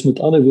 dis met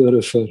ander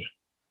woorde vir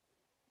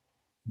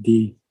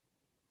die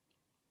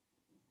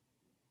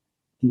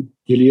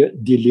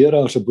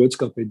leraar se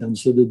boodskap het, dan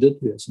sou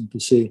dit wees, om te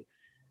sê,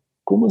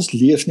 kom ons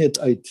leef net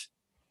uit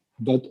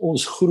wat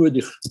ons glo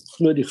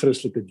die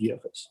Christelike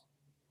deeg is.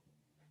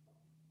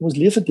 Ons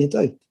leef dit net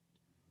uit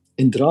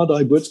en dra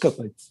daai boodskap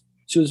uit,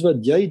 soos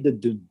wat jy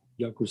dit doen,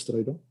 Jaco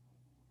Strydom.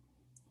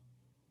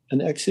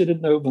 En ek sê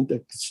dit nou, want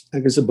ek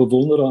is 'n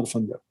bewonderaar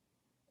van jou.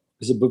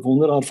 Ek is 'n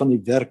bewonderaar van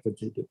die werk wat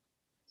jy doen.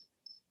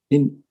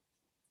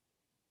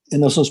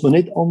 En as ons maar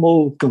net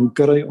almal kan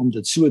kry om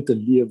dit so te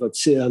leef, wat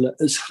sê hulle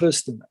is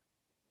Christene,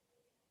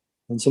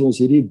 dan sal ons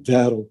hierdie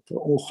wêreld 'n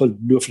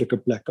ongelooflike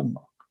plek kan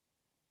maak.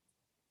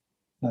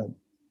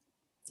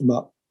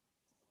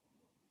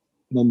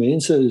 Maar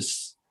mense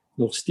is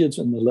nog steeds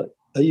in hulle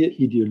eie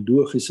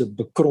ideologiese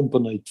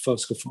bekrompenheid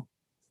vasgevang.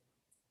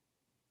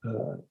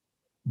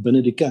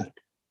 Binne die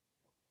kerk.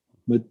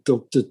 Met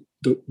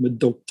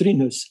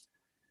doktrines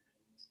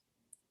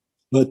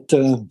wat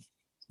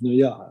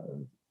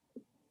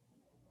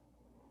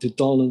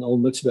totaal en al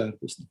niks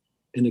werd is nie.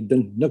 En ek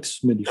dink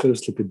niks met die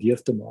Christelike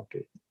deeg te maak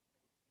het.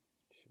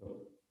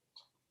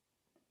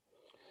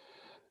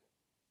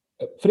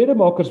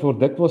 Vredemakers word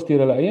dikwels deur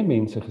hulle eie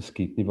mense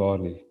geskiet, nie waar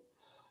nie?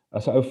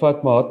 As 'n ou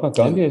vat Mahatma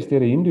Gandhi is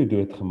deur 'n Hindu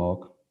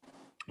doodgemaak,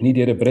 nie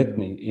deur 'n Brit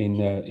nie.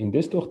 En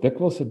dis tog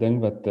dikwels 'n ding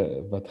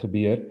wat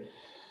gebeur.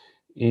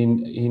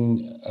 En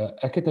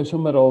ek het nou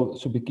sommer al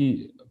so 'n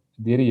bietjie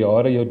deur die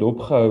jare jou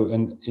dopgehou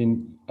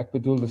en ek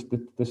bedoel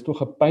dis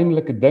tog 'n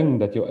pynlike ding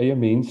dat jou eie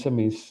mense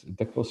mens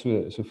dikwels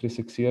so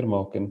vreeslik seer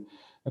maak, en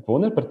ek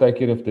wonder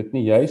partykeer of dit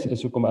nie juis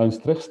is hoekom ouens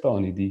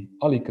terugstaan nie,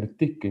 al die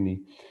kritiek en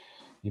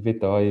jy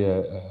weet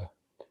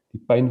die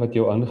pyn wat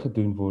jou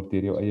aangedoen word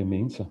deur jou eie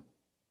mense.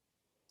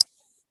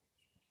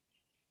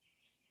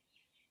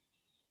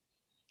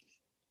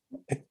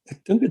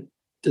 Ek dink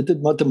dit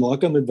het maar te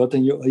maak met wat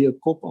in jou eie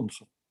kop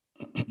aangaan.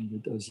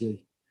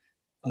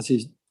 As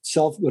jy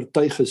self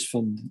oortuig is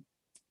van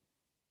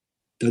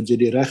dat jy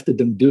die regte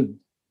ding doen,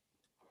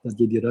 dat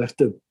jy die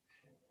regte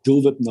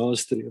doelwit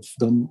nastreef,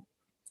 dan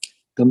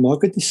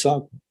maak dit nie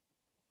saak.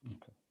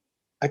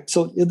 Ek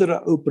sal eerder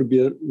 'n ou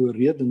probeer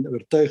oorreed en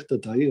oortuig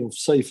dat hy of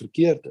sy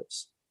verkeerd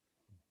is,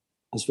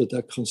 as wat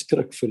ek gaan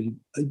skrik vir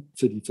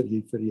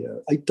die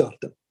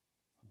uittarting.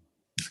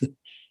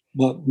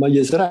 maar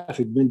jy's reg,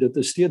 ek meen dit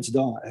is steeds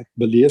daar, ek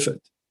beleef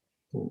dit.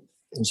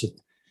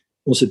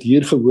 Ons het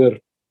hier gehoor,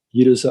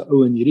 hier is 'n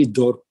ou in hierdie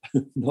dorp,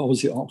 na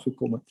ons hier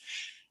aangekom het,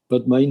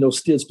 wat my nog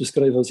steeds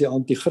beskryf as die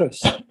anti-Kris.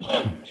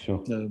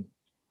 Sure.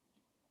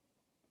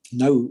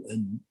 Nou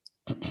in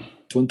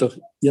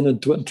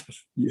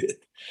 2021, jy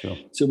weet.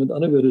 Sure. So met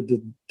ander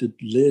woorde,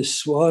 dit lê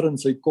swaar in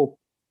sy kop,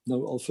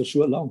 nou al vir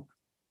so lank.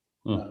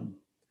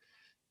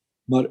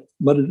 Maar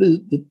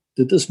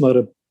dit is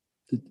maar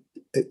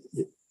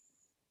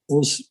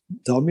ons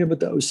daarmee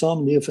met 'n ou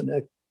saamleef, en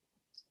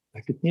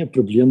ek het nie 'n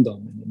probleem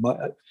daarmee nie,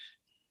 maar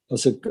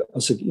as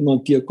ek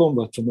iemand teekom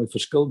wat vir my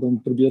verskil,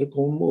 dan probeer ek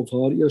hom of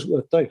haar eers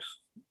oortuig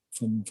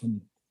van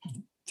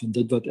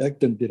dit wat ek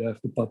dink die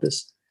regte pad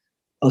is.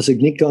 As ek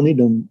nie kan nie,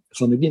 dan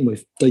gaan ek nie my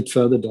tyd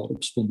verder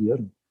daarop spandeer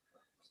nie.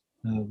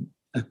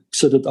 Ek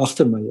sit dit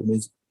agter my.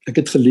 Ek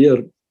het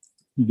geleer,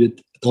 jy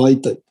weet,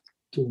 daai tyd,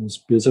 toe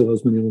ons besig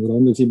was met die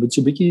onderhandeling, jy moet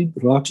so 'n bietjie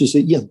raak soos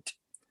 'n eend.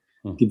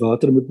 Die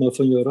water moet maar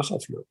van jou rug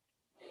afloop.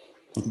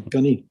 Ek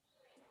kan nie.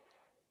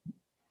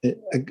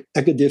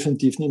 Ek het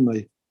definitief nie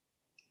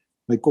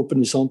my kop in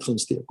die sand gaan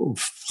steek of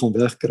gaan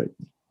wegkruip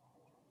nie,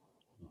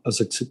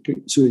 as ek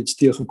so iets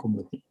teëgekom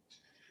het nie.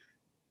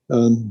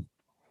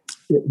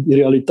 Die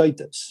realiteit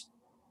is,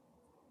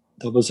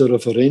 daar was 'n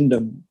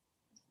referendum,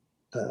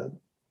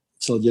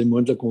 sal jy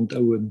moontlik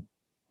onthou, in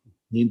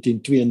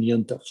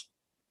 1992.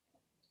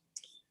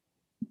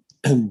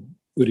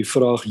 oor die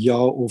vraag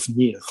ja of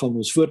nee, gaan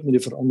ons voort met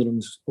die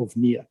veranderings of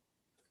nee.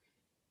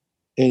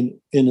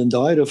 En in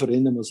daai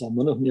referendum was al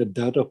min of meer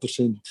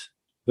 30%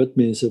 wit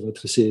mense wat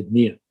gesê het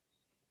nee.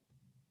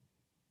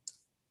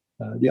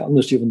 Die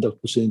ander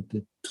 70%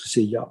 het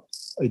gesê ja,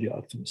 uit die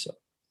aard van die saak.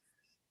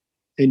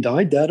 En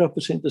daai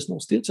 30% is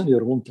nog steeds in die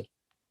ronde.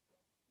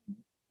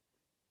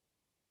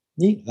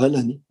 Nie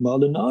hulle nie, maar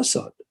hulle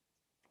nasate.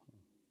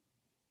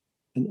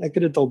 En ek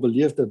het dit al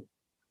beleef dat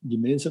die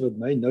mense wat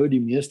my nou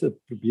die meeste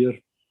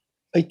probeer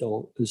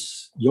uithaal,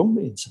 is jong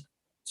mense.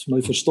 Dit is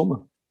my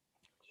verstomming.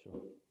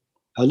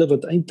 Hulle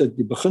wat eintlik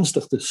die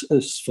begunstigdes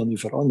is van die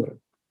verandering.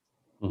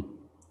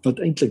 Wat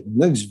eintlik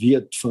niks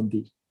weet van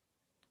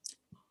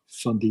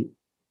die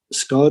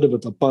skade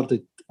wat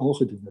apartheid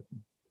aangedoen het.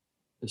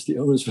 Is die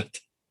ouens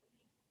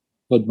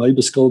wat my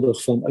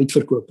beskuldig van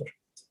uitverkoper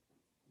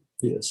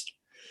wees.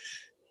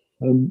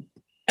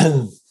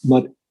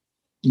 Maar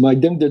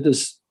ek dink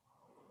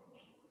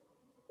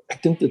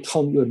dit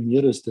gaan oor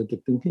meer as dit.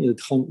 Ek dink nie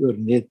dit gaan oor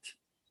net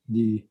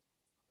die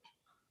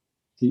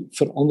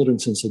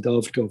veranderings in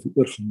Suid-Afrika of die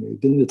oorgang nie.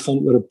 Ek dink dit gaan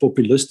oor 'n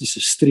populistiese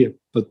streep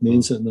wat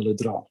mense in hulle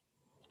dra.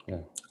 Ja.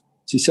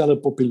 Dis dieselfde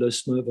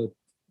populisme wat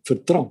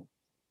vir Trump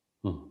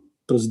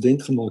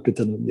president gemaak het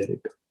in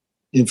Amerika.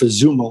 En vir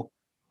Zuma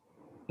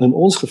in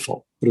ons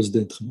geval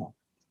president gemaak.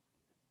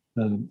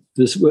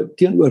 Dis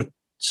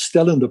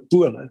teenoorstellende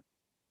pole,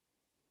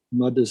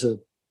 maar dis 'n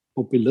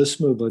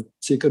populisme wat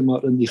seker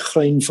maar in die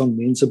grein van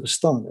mense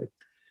bestaan het.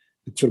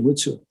 Ek vermoed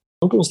so.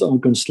 Dan ons daarin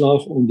kan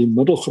slaag om die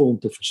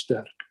middelgrond te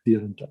versterk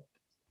deurentyd.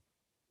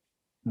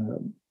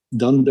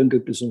 Dan dink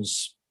ek is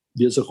ons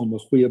besig om 'n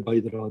goeie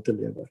bydrae te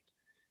lewer.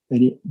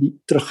 En die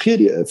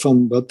tragedie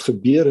van wat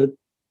gebeur het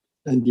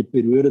in die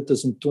periode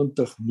tussen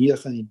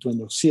 2009 en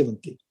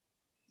 2017,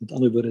 met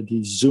ander woorde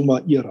die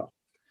Zuma era,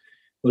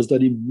 was dat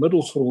die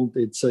middelgrond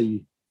het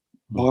sy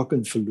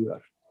baken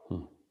verloor.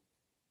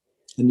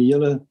 En die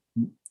hele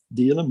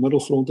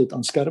middelgrond het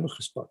aan skerpe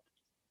gespat.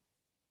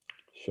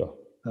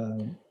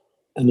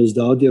 En is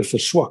daardeur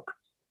verswak.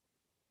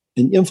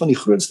 En een van die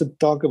grootste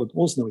take wat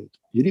ons nou het,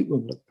 hierdie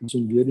oomblik, is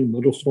om weer die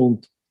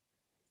middelgrond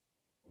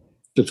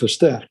te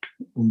versterk,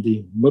 om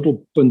die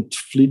middelpunt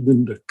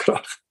vliedende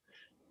krag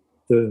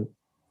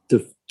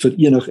te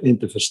verenig en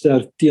te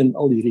versterk teen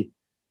al hierdie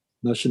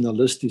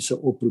nasionalistiese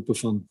oproepe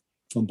van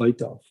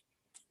buite af.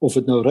 Of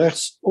dit nou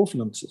regs of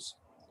links is.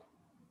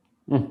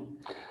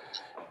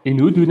 En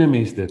hoe doen 'n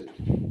mens dit?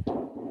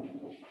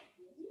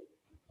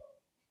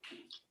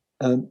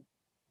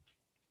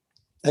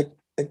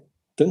 Ek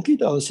dink nie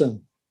daar's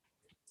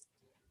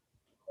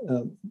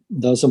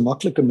 'n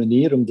maklike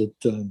manier om dit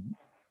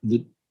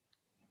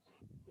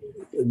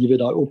jy weet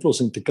daai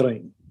oplossing te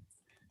kry.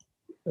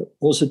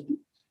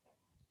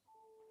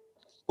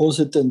 Ons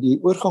het in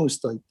die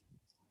oorgangstyd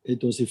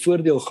het ons die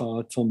voordeel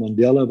gehad van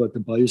Mandela wat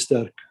 'n baie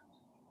sterk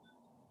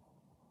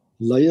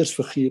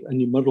leiersfiguur in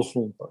die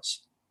middelgrond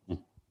was.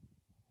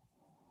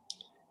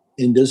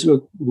 En dis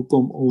ook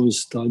hoekom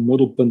ons daai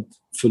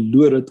middelpunt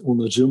verloor het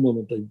onder Zuma,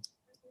 want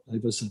hy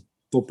was 'n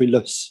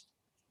populis.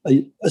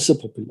 Hy is 'n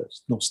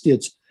populis, nog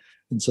steeds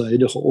in sy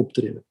huidige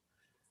optrede.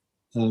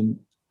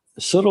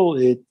 Cyril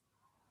het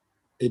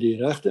die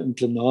regte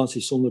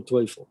inklinasie sonder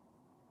twyfel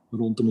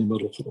rondom die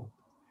middelgrond.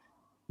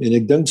 En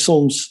ek dink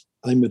soms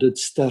hy moet dit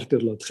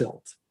sterker laat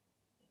geld.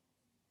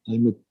 Hy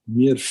moet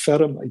meer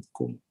ferm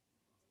uitkom.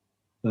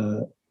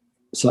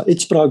 Sy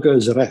uitsprake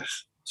is reg,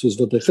 soos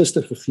wat hy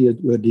gister gegee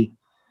het oor die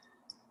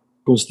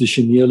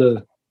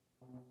konstitusionele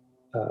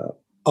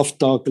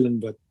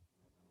aftakeling wat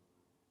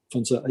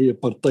van sy eie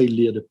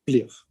partylede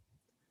pleeg.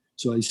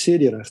 So hy sê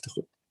die regte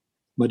goed.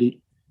 Maar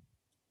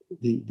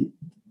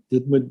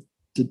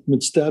dit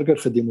moet sterker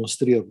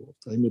gedemonstreer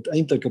word. Hy moet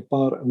eintlik 'n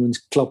paar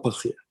ouens klappe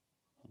gee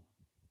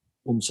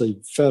om sy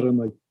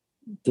fermheid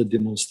te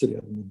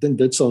demonstreer. En ek dink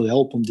dit sal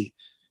help om die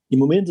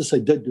oomblik as hy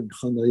dit doen,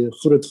 gaan hy 'n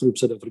groot groep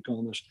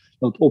Suid-Afrikaners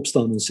laat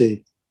opstaan en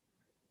sê,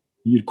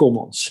 hier kom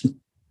ons.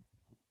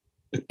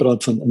 Ek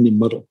praat van in die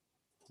middel.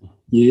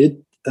 Jy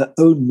het 'n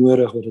ou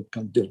nodig wat dit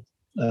kan doen.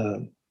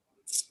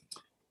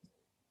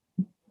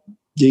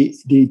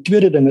 Die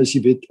tweede ding is,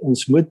 jy weet,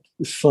 ons moet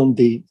van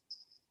die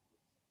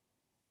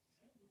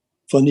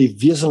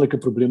wesenlike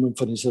probleme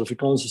van die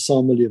Suid-Afrikaanse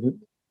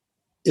samelewing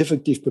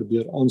effektief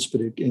probeer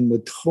aanspreek en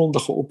met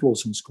grondige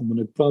oplossings kom. En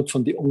ek praat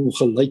van die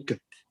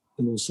ongelykheid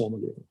in ons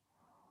samelewing.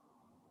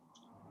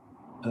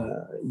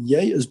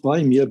 Jy is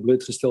baie meer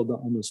blootgestel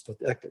daaraan as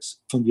wat ek is,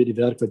 vanweë die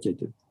werk wat jy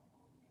doen.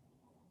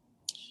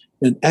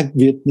 En ek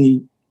weet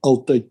nie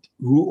altyd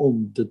hoe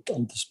om dit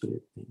aan te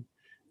spreek nie.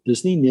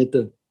 Dis nie net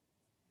 'n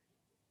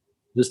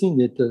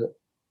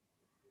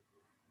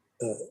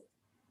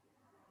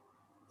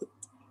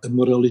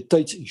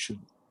moraliteitsissue.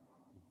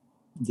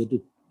 Dit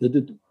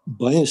het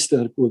baie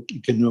sterk ook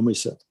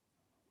ekonomiese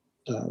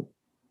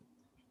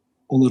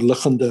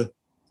onderliggende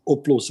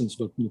oplossings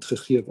wat moet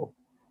gegee word.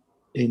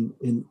 En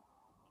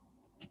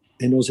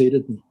ons het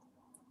dit nie.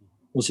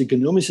 Ons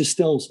ekonomiese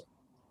stelsel,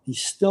 die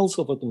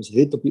stelsel wat ons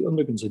het op die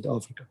oomblik in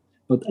Suid-Afrika,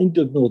 wat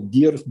eintlik nog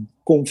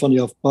deurkom van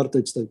die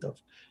apartheidstyd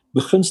af,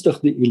 begunstig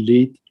die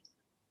elite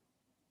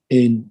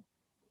en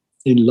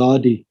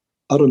laat die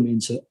arme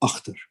mense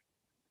agter.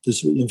 Dis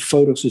so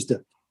eenvoudig soos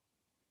dit.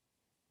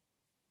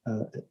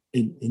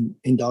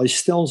 En daai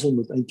stelsel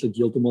moet eintlik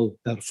heeltemal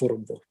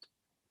hervorm word.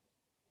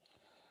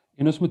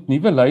 En ons moet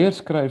nuwe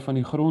leiers kry van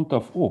die grond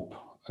af op.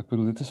 Ek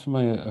bedoel, dit is vir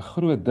my 'n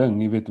groot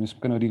ding, jy weet, ons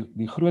kan nou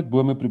die groot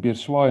bome probeer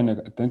swaai en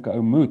ek dink 'n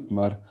ou moet,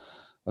 maar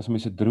as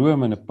mens 'n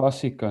droom en 'n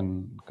passie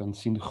kan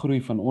sien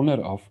groei van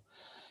onder af.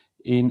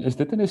 En is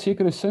dit in 'n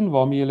sekere sin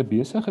waarmee jy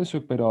besig is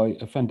ook by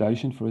daai A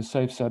Foundation for a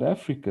Safe South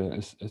Africa?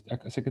 As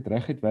ek dit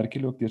reg het, werk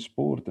julle ook deur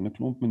sport en 'n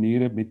klomp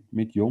maniere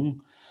met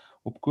jong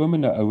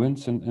opkomende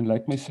ouens en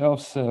lyk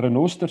myself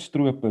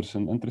renosterstropers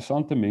en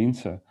interessante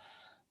mense.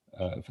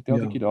 Vertel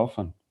 'n bietjie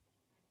daarvan.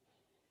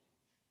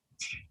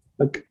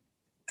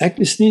 Ek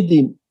is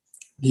nie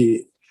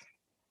die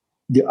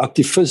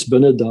aktivis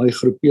binne daai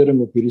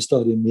groepering op hierdie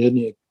stadium meer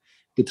nie. Ek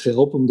het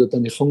gehelp om dit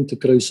aan die gang te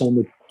kry saam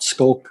met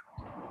Skalk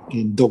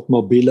en Doc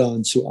Mabila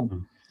en so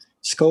aan.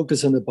 Skalk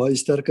is in 'n baie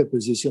sterker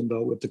posisie om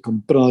daaroor te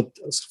kan praat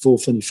as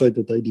gevolg van die feit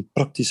dat hy die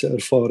praktiese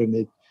ervaring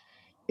het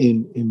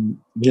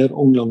en meer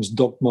onlangs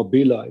Doc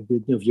Mabila, ek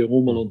weet nie of jy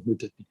hom al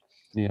ontmoet het nie.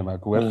 Nee, maar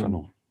ek hoor van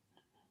hom.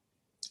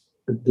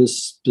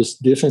 Dis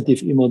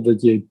definitief iemand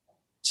wat jy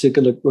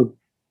sekerlik ook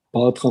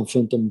baat gaan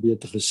vind om weer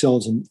te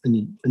gesels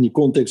in die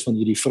konteks van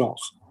hierdie vraag.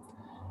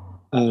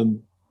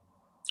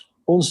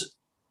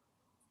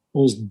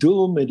 Ons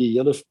doel met die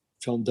hele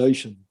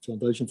Foundation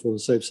for a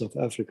Safe South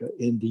Africa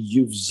en die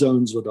youth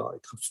zones wat daar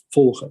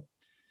uitgevolg het,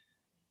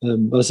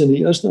 was in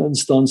die eerste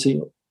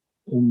instansie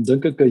om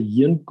dink ek 'n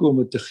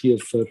heenkome te gee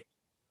vir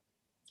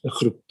 'n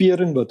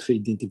groepering wat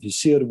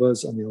geïdentifiseer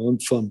was aan die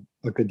hand van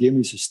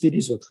akademiese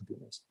studies wat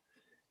gedoen is.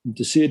 Om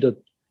te sê dat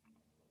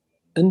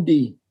in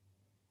die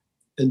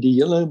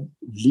hele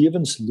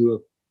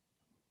lewensloop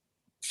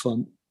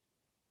van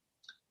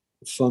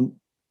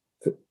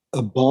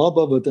 'n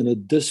baba wat in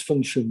 'n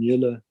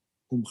disfunksionele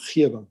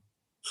omgewing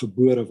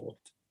gebore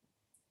word,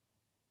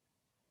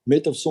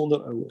 met of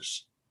sonder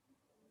ouers,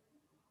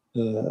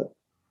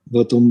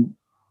 wat hom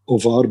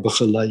of haar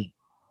begelei,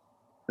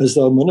 is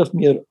daar min of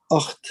meer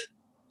 8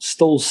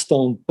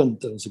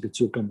 stilstaanpunte, as ek dit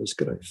so kan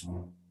beskryf,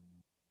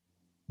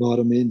 waar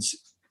 'n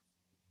mens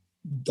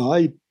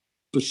daai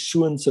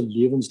persoon se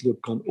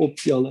lewensloop kan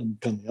optel en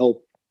kan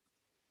help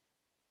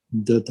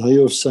dat hy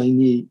of sy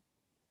nie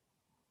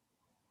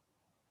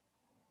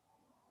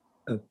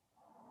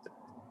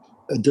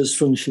 'n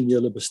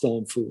disfunksionele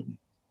bestaan voel nie,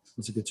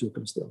 as ek dit so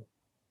kan stel.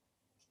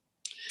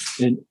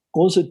 En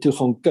ons het toe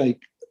gaan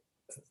kyk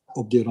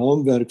op die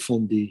raamwerk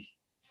van die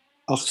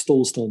 8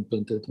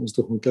 stilstaanpunte, het ons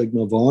toe gaan kyk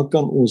na waar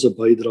kan ons 'n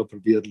bydrae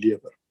probeer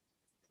lewer.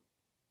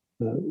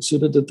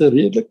 Sodat dit 'n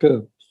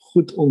redelike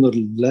goed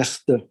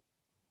onderlegde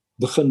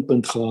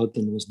beginpunt gehad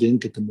in ons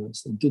denke ten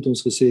minste. En toe het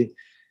ons gesê,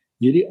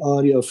 hierdie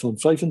area van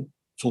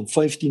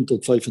 15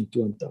 tot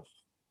 25,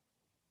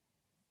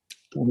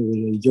 dan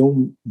oor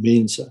jong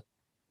mense,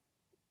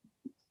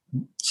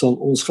 sal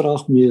ons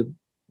graag mee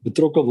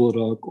betrokke wil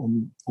raak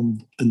om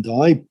in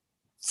daai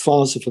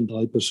fase van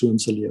daai persoon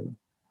se lewe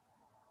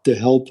te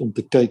help om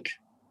te kyk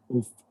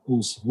of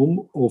ons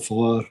hom of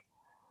haar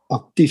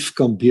aktief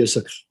kan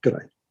besig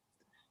kry.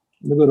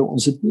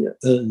 Ons het nie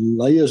 'n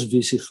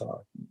leiersvisie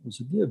gehad nie. Ons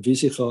het nie 'n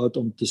visie gehad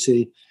om te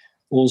sê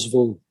ons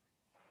wil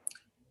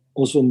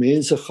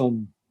mense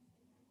gaan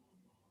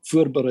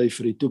voorberei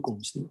vir die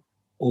toekoms nie.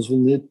 Ons het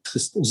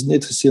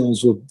net gesê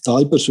ons wil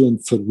daai persoon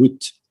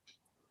verhoed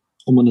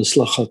om in 'n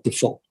slaggat te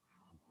val.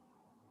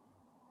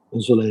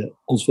 Ons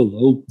wil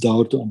hulp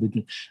daartoe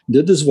aanbied.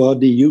 Dit is waar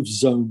die youth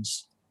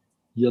zones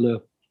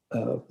julle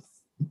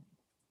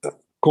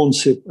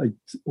konsep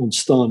uit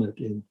ontstaan het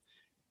en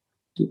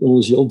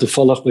ons heel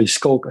toevallig by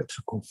Skalk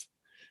uitgekom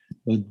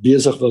wat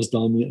besig was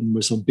daarmee in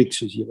Mosambiek,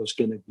 soos jy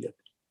waarskynlik weet.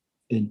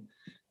 En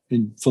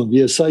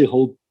vanweë sy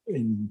hulp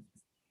en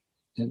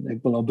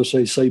ek wil amper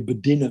sê sy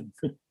bediening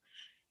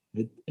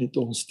het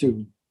ons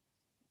toe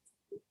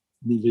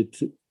nie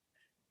weet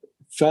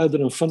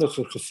verder en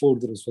vinniger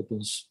gevorder as wat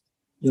ons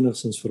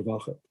enigstens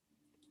verwag het.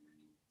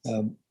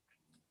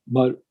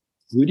 Maar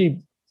hoe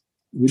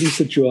die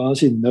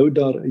situasie nou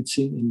daar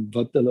uitsien en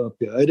wat hulle op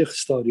die huidige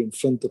stadium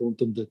vind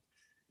rondom dit,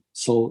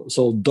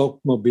 sal Doc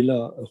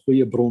Mabila 'n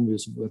goeie bron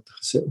wees om oor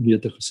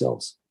te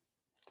gesels.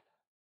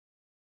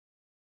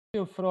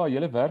 Jou vra,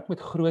 julle werk met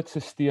groot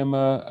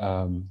sisteme,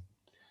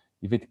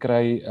 jy weet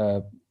kry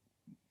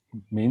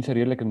mense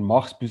redelik in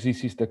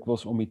magsposisies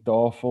dikwels om die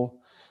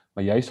tafel,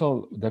 maar jy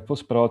sal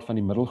dikwels praat van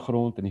die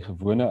middelgrond en die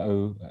gewone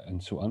ou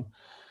en so aan.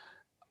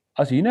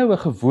 As hier nou 'n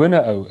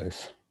gewone ou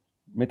is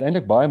met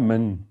eintlik baie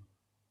min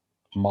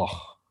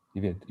mag,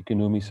 jy weet,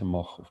 ekonomiese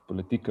mag of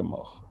politieke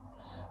mag,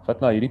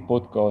 wat na hierdie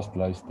podcast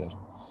luister,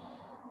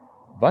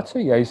 wat sou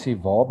jy sê,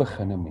 waar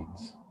begin 'n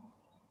mens?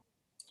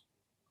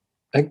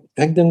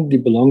 Ek dink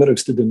die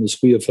belangrikste ding is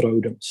goeie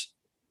verhoudings.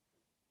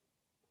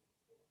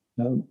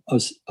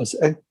 As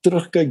ek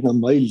terugkyk na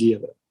my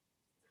lewe,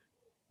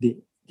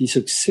 die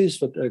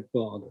sukses wat ek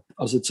behaal het,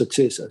 as dit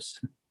sukses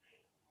is,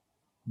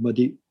 maar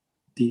die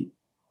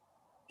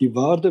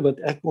waarde wat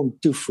ek kon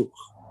toevoeg,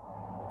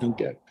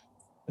 dink ek,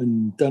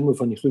 in terme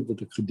van die goed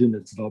wat ek gedoen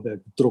het, waarby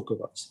ek betrokke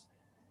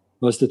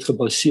was dit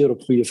gebaseer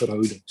op goeie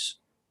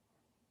verhoudings.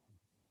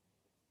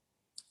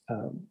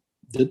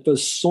 Dit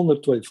was sonder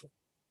twyfel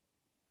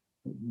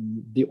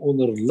die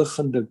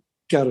onderliggende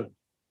kern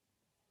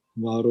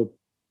waarop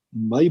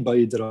my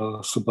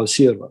bydrae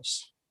gebaseer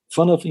was.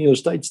 Vanaf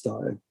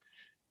universiteitsdae.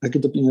 Ek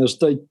het op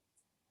universiteit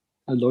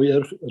 'n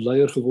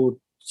leier geword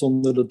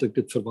sonder dat ek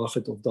dit verwag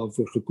het of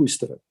daarvoor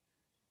gekoester het.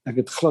 Ek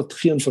het glad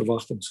geen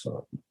verwagtinge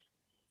gehad nie,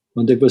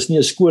 want ek was nie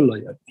 'n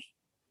skoolleier nie.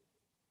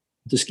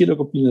 Dit is skielik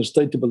op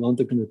universiteit te beland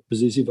ek in 'n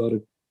posisie waar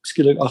ek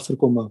skielik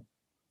agterkom maar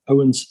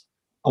ouens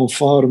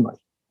aanvaar my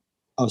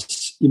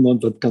as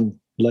iemand wat kan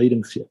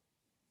leiding gee.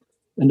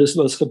 En dit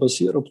was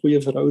gebaseer op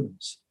goeie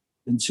verhoudings.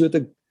 En so het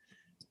ek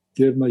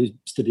deur my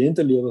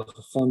studentelewe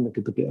gegaan, ek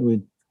het op die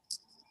oomblik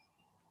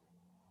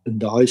in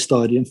daai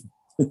stadium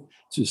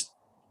soos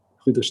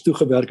goeders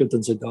toegewerk het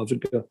in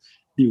Suid-Afrika,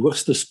 die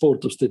hoogste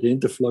sport of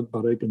studentevlak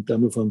bereik in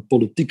terme van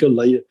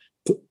politieke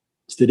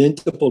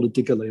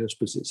studentepolitieke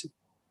leiersposisie.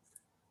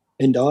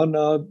 En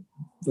daarna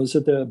was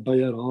dit by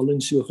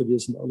herhaling so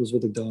gewees in alles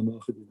wat ek daarna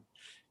gedoen het.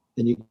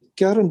 En die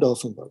kern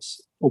daarvan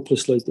was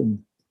opgesluit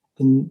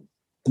in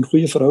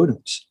goeie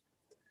verhoudings.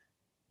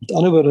 Met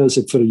ander woorde, as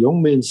ek vir 'n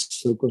jong mens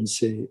sou kon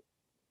sê,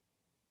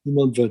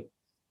 iemand wat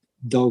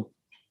dalk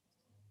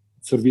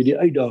vir wie die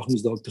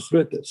uitdagings dalk te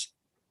groot is,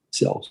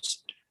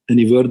 selfs in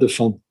die woorde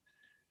van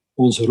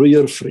ons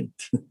roeier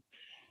vriend,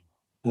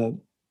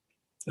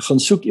 gaan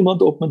soek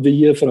iemand op met wie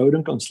jy 'n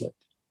verhouding kan sluit.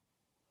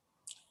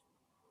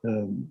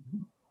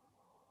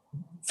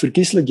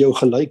 Verkieslik jou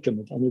gelyke,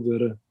 met ander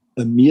woorde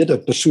 'n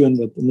mede-persoon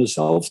wat in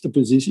dieselfde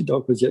posisie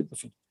dalk as jy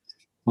bevind.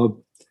 Maar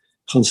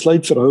gaan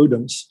sluit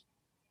verhoudings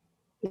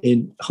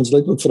en gaan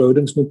sluit ook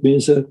verhoudings met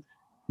mense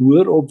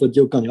hoër op wat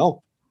jou kan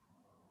help.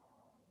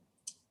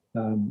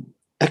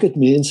 Ek het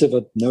mense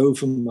wat nou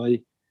vir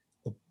my,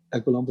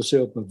 ek wil amper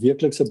sê op 'n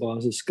weeklikse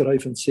basis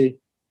skryf en sê,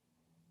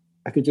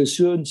 ek het jou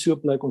so en so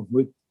plek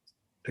ontmoet,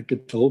 ek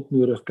het hulp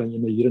nodig, kan jy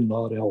my hier en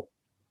daar help?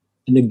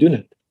 En ek doen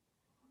dit.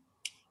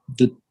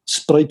 Dit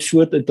spruit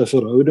voort uit 'n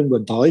verhouding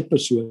wat daai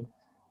persoon,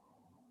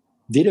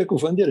 direk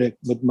of indirek,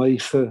 met my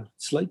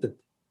gesluit het.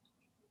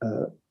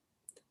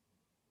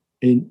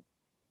 En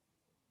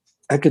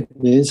ek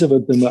het mense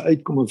wat by my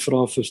uitkom en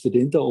vra vir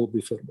studente al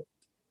byvoorbeeld,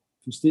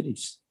 vir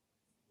studies,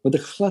 wat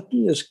ek glad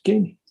nie eers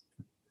ken nie.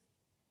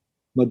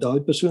 Maar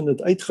daai persoon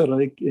het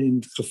uitgereik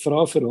en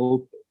gevra vir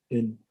hulp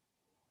en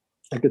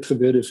ek het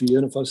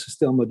geverifieer en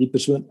vasgestel, maar die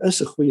persoon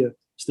is 'n goeie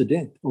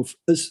student of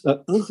is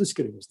 'n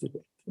ingeskrewe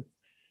student.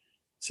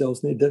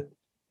 Selfs net dit.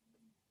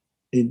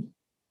 En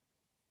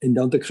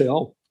dan het ek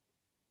gehelp.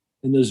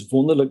 En dit is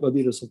wonderlik wat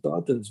die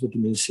resultate is wat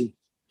die mense sien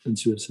in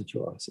so 'n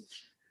situasie.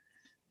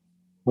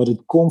 Maar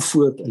dit kom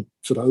voort uit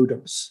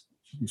verhoudings.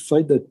 Die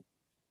feit dat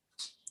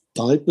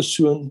daai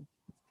persoon,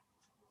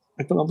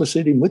 ek wil amper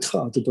sê, die moed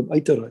gehad het om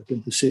uit te reik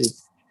en te sê,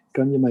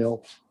 kan jy my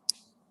help?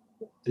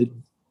 Het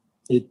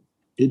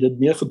dit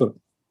meegebring.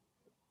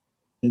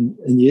 En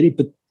in hierdie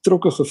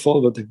betrokke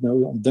geval wat ek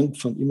nou aan dink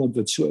van iemand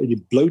wat so uit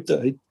die bloute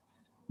uit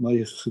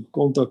my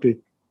gekontak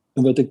het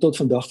en wat ek tot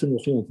vandag toe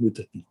nog nie ontmoet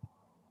het nie.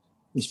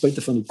 In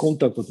spite van die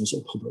kontak wat ons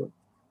opgebou het.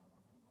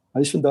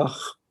 Hy is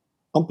vandag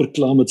amper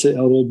klaar met sy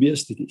LLB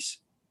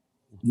studies.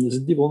 En dis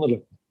nie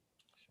wonderlik.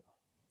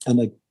 En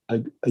hy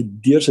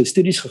deur sy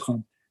studies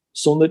gegaan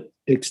sonder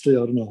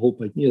eksterne hulp,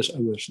 hy het nie eens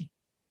ouers nie.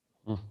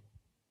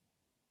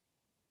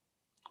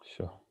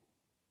 So.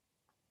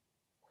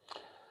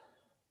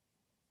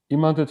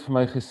 Iemand het vir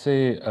my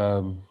gesê,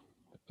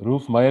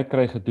 Rolf Meyer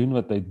kry gedoen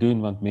wat hy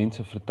doen want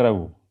mense vertrou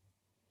hom.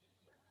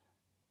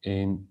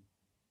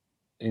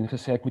 En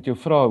gesê, ek moet jou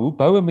vra, hoe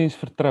bou 'n mens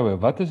vertroue?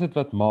 Wat is dit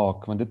wat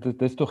maak? Want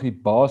dit is tog die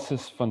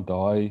basis van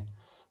daai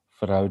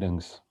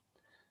verhoudings.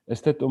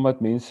 Is dit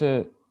omdat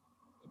mense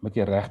met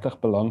jou regtig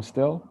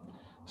belangstel?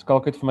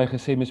 Skalk het vir my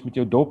gesê, mens moet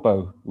jou dop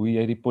hou, hoe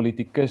jy die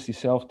politikus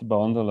dieselfde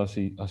behandel as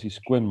die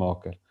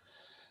skoonmaker.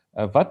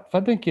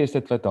 Wat dink jy is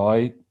dit wat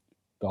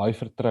daai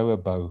vertroue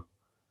bou?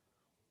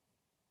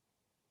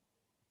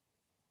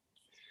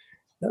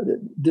 Ja,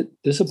 dit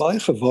is 'n baie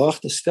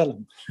gewaagde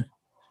stelling.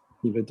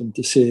 Jy weet, om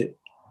te sê,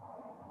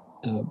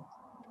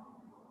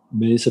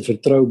 mense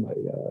vertrou my.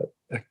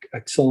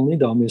 Ek sal nie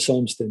daarmee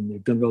saamstem nie.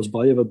 Ek dink daar's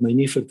baie wat my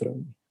nie vertrou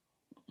nie.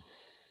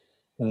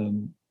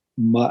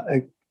 Maar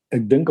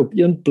ek dink op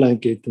een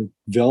plek het dit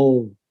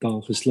wel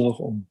daar geslaag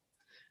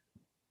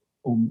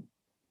om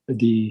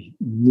die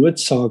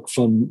noodsaak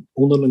van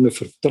onderlinge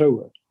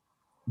vertroue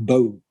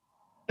bou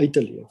uit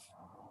te leef.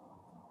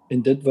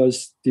 En dit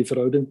was die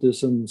verhouding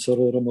tussen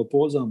Cyril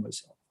Ramaphosa en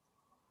myself.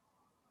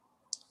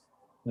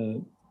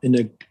 En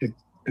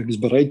ek is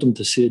bereid om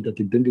te sê dat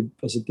ek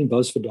dink as dit nie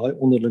was vir daai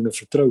onderlinge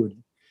vertroue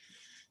nie,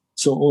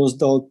 sou ons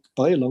dalk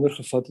baie langer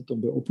gevat het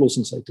om by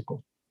oplossings uit te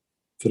kom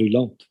vir die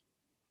land.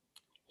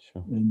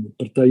 Sure. En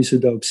party sou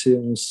dalk sê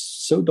ons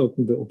sou dalk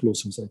nie by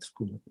oplossings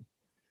uitgekom het nie.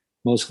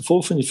 Maar as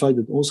gevolg van die feit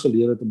dat ons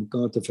geleer het om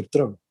mekaar te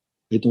vertrou,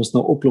 het ons na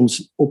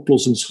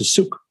oplossings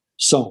gesoek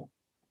saam.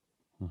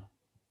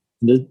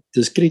 En dit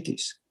is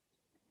krities.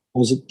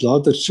 Ons het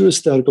later so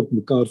sterk op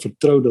mekaar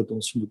vertrou dat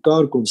ons vir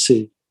mekaar kon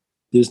sê,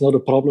 there's not a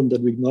problem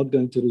that we're not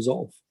going to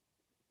resolve.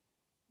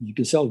 Jy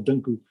kan self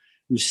dink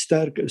hoe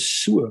sterk is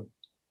so.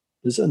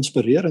 Dis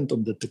inspirerend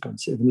om dit te kan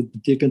sê, want dit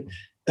beteken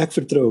ek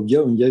vertrou op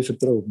jou en jy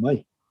vertrou op my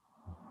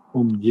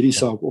om hierdie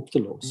saak op te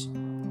los.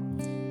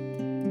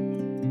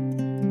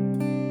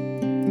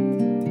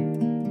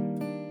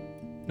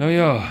 Nou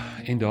ja,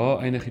 en daar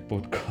eindig die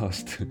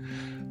podcast,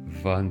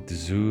 want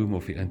Zoom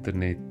of die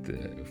internet,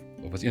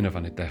 of was een of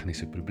ander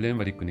tegniese probleem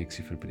wat die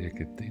konneksie verbreek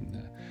het, en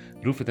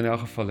Rolf het in elk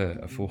geval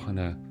 'n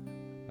volgende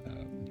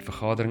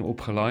vergadering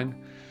opgelaai.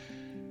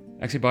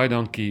 Ek sê baie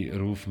dankie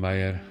Rolf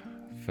Meyer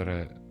vir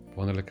 'n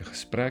wonderlike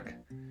gesprek.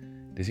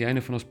 Dis die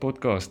einde van ons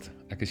podcast.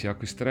 Ek is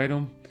Jaco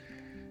Strydom.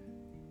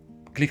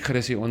 Klik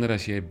gerus hieronder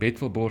as jy 'n bed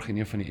wil borg in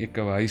een van die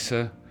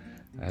Eco-huise.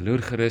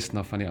 Loer gerus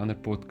na van die ander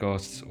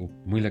podcasts op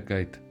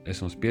Moeilikheid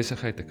is ons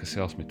besigheid. Ek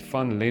gesels met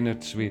Van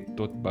Lennard Sweet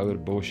tot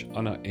Bouwer Bosch,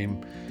 Anna M,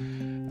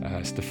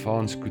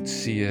 Stefan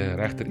Skootse,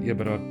 Regter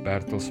Eberhard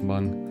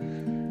Bertelsmann,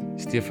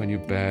 Stefan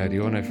Joubert,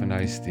 Jonay van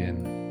Huisteen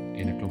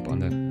en 'n klomp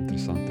ander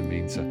interessante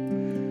mense.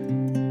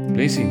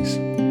 Blessings.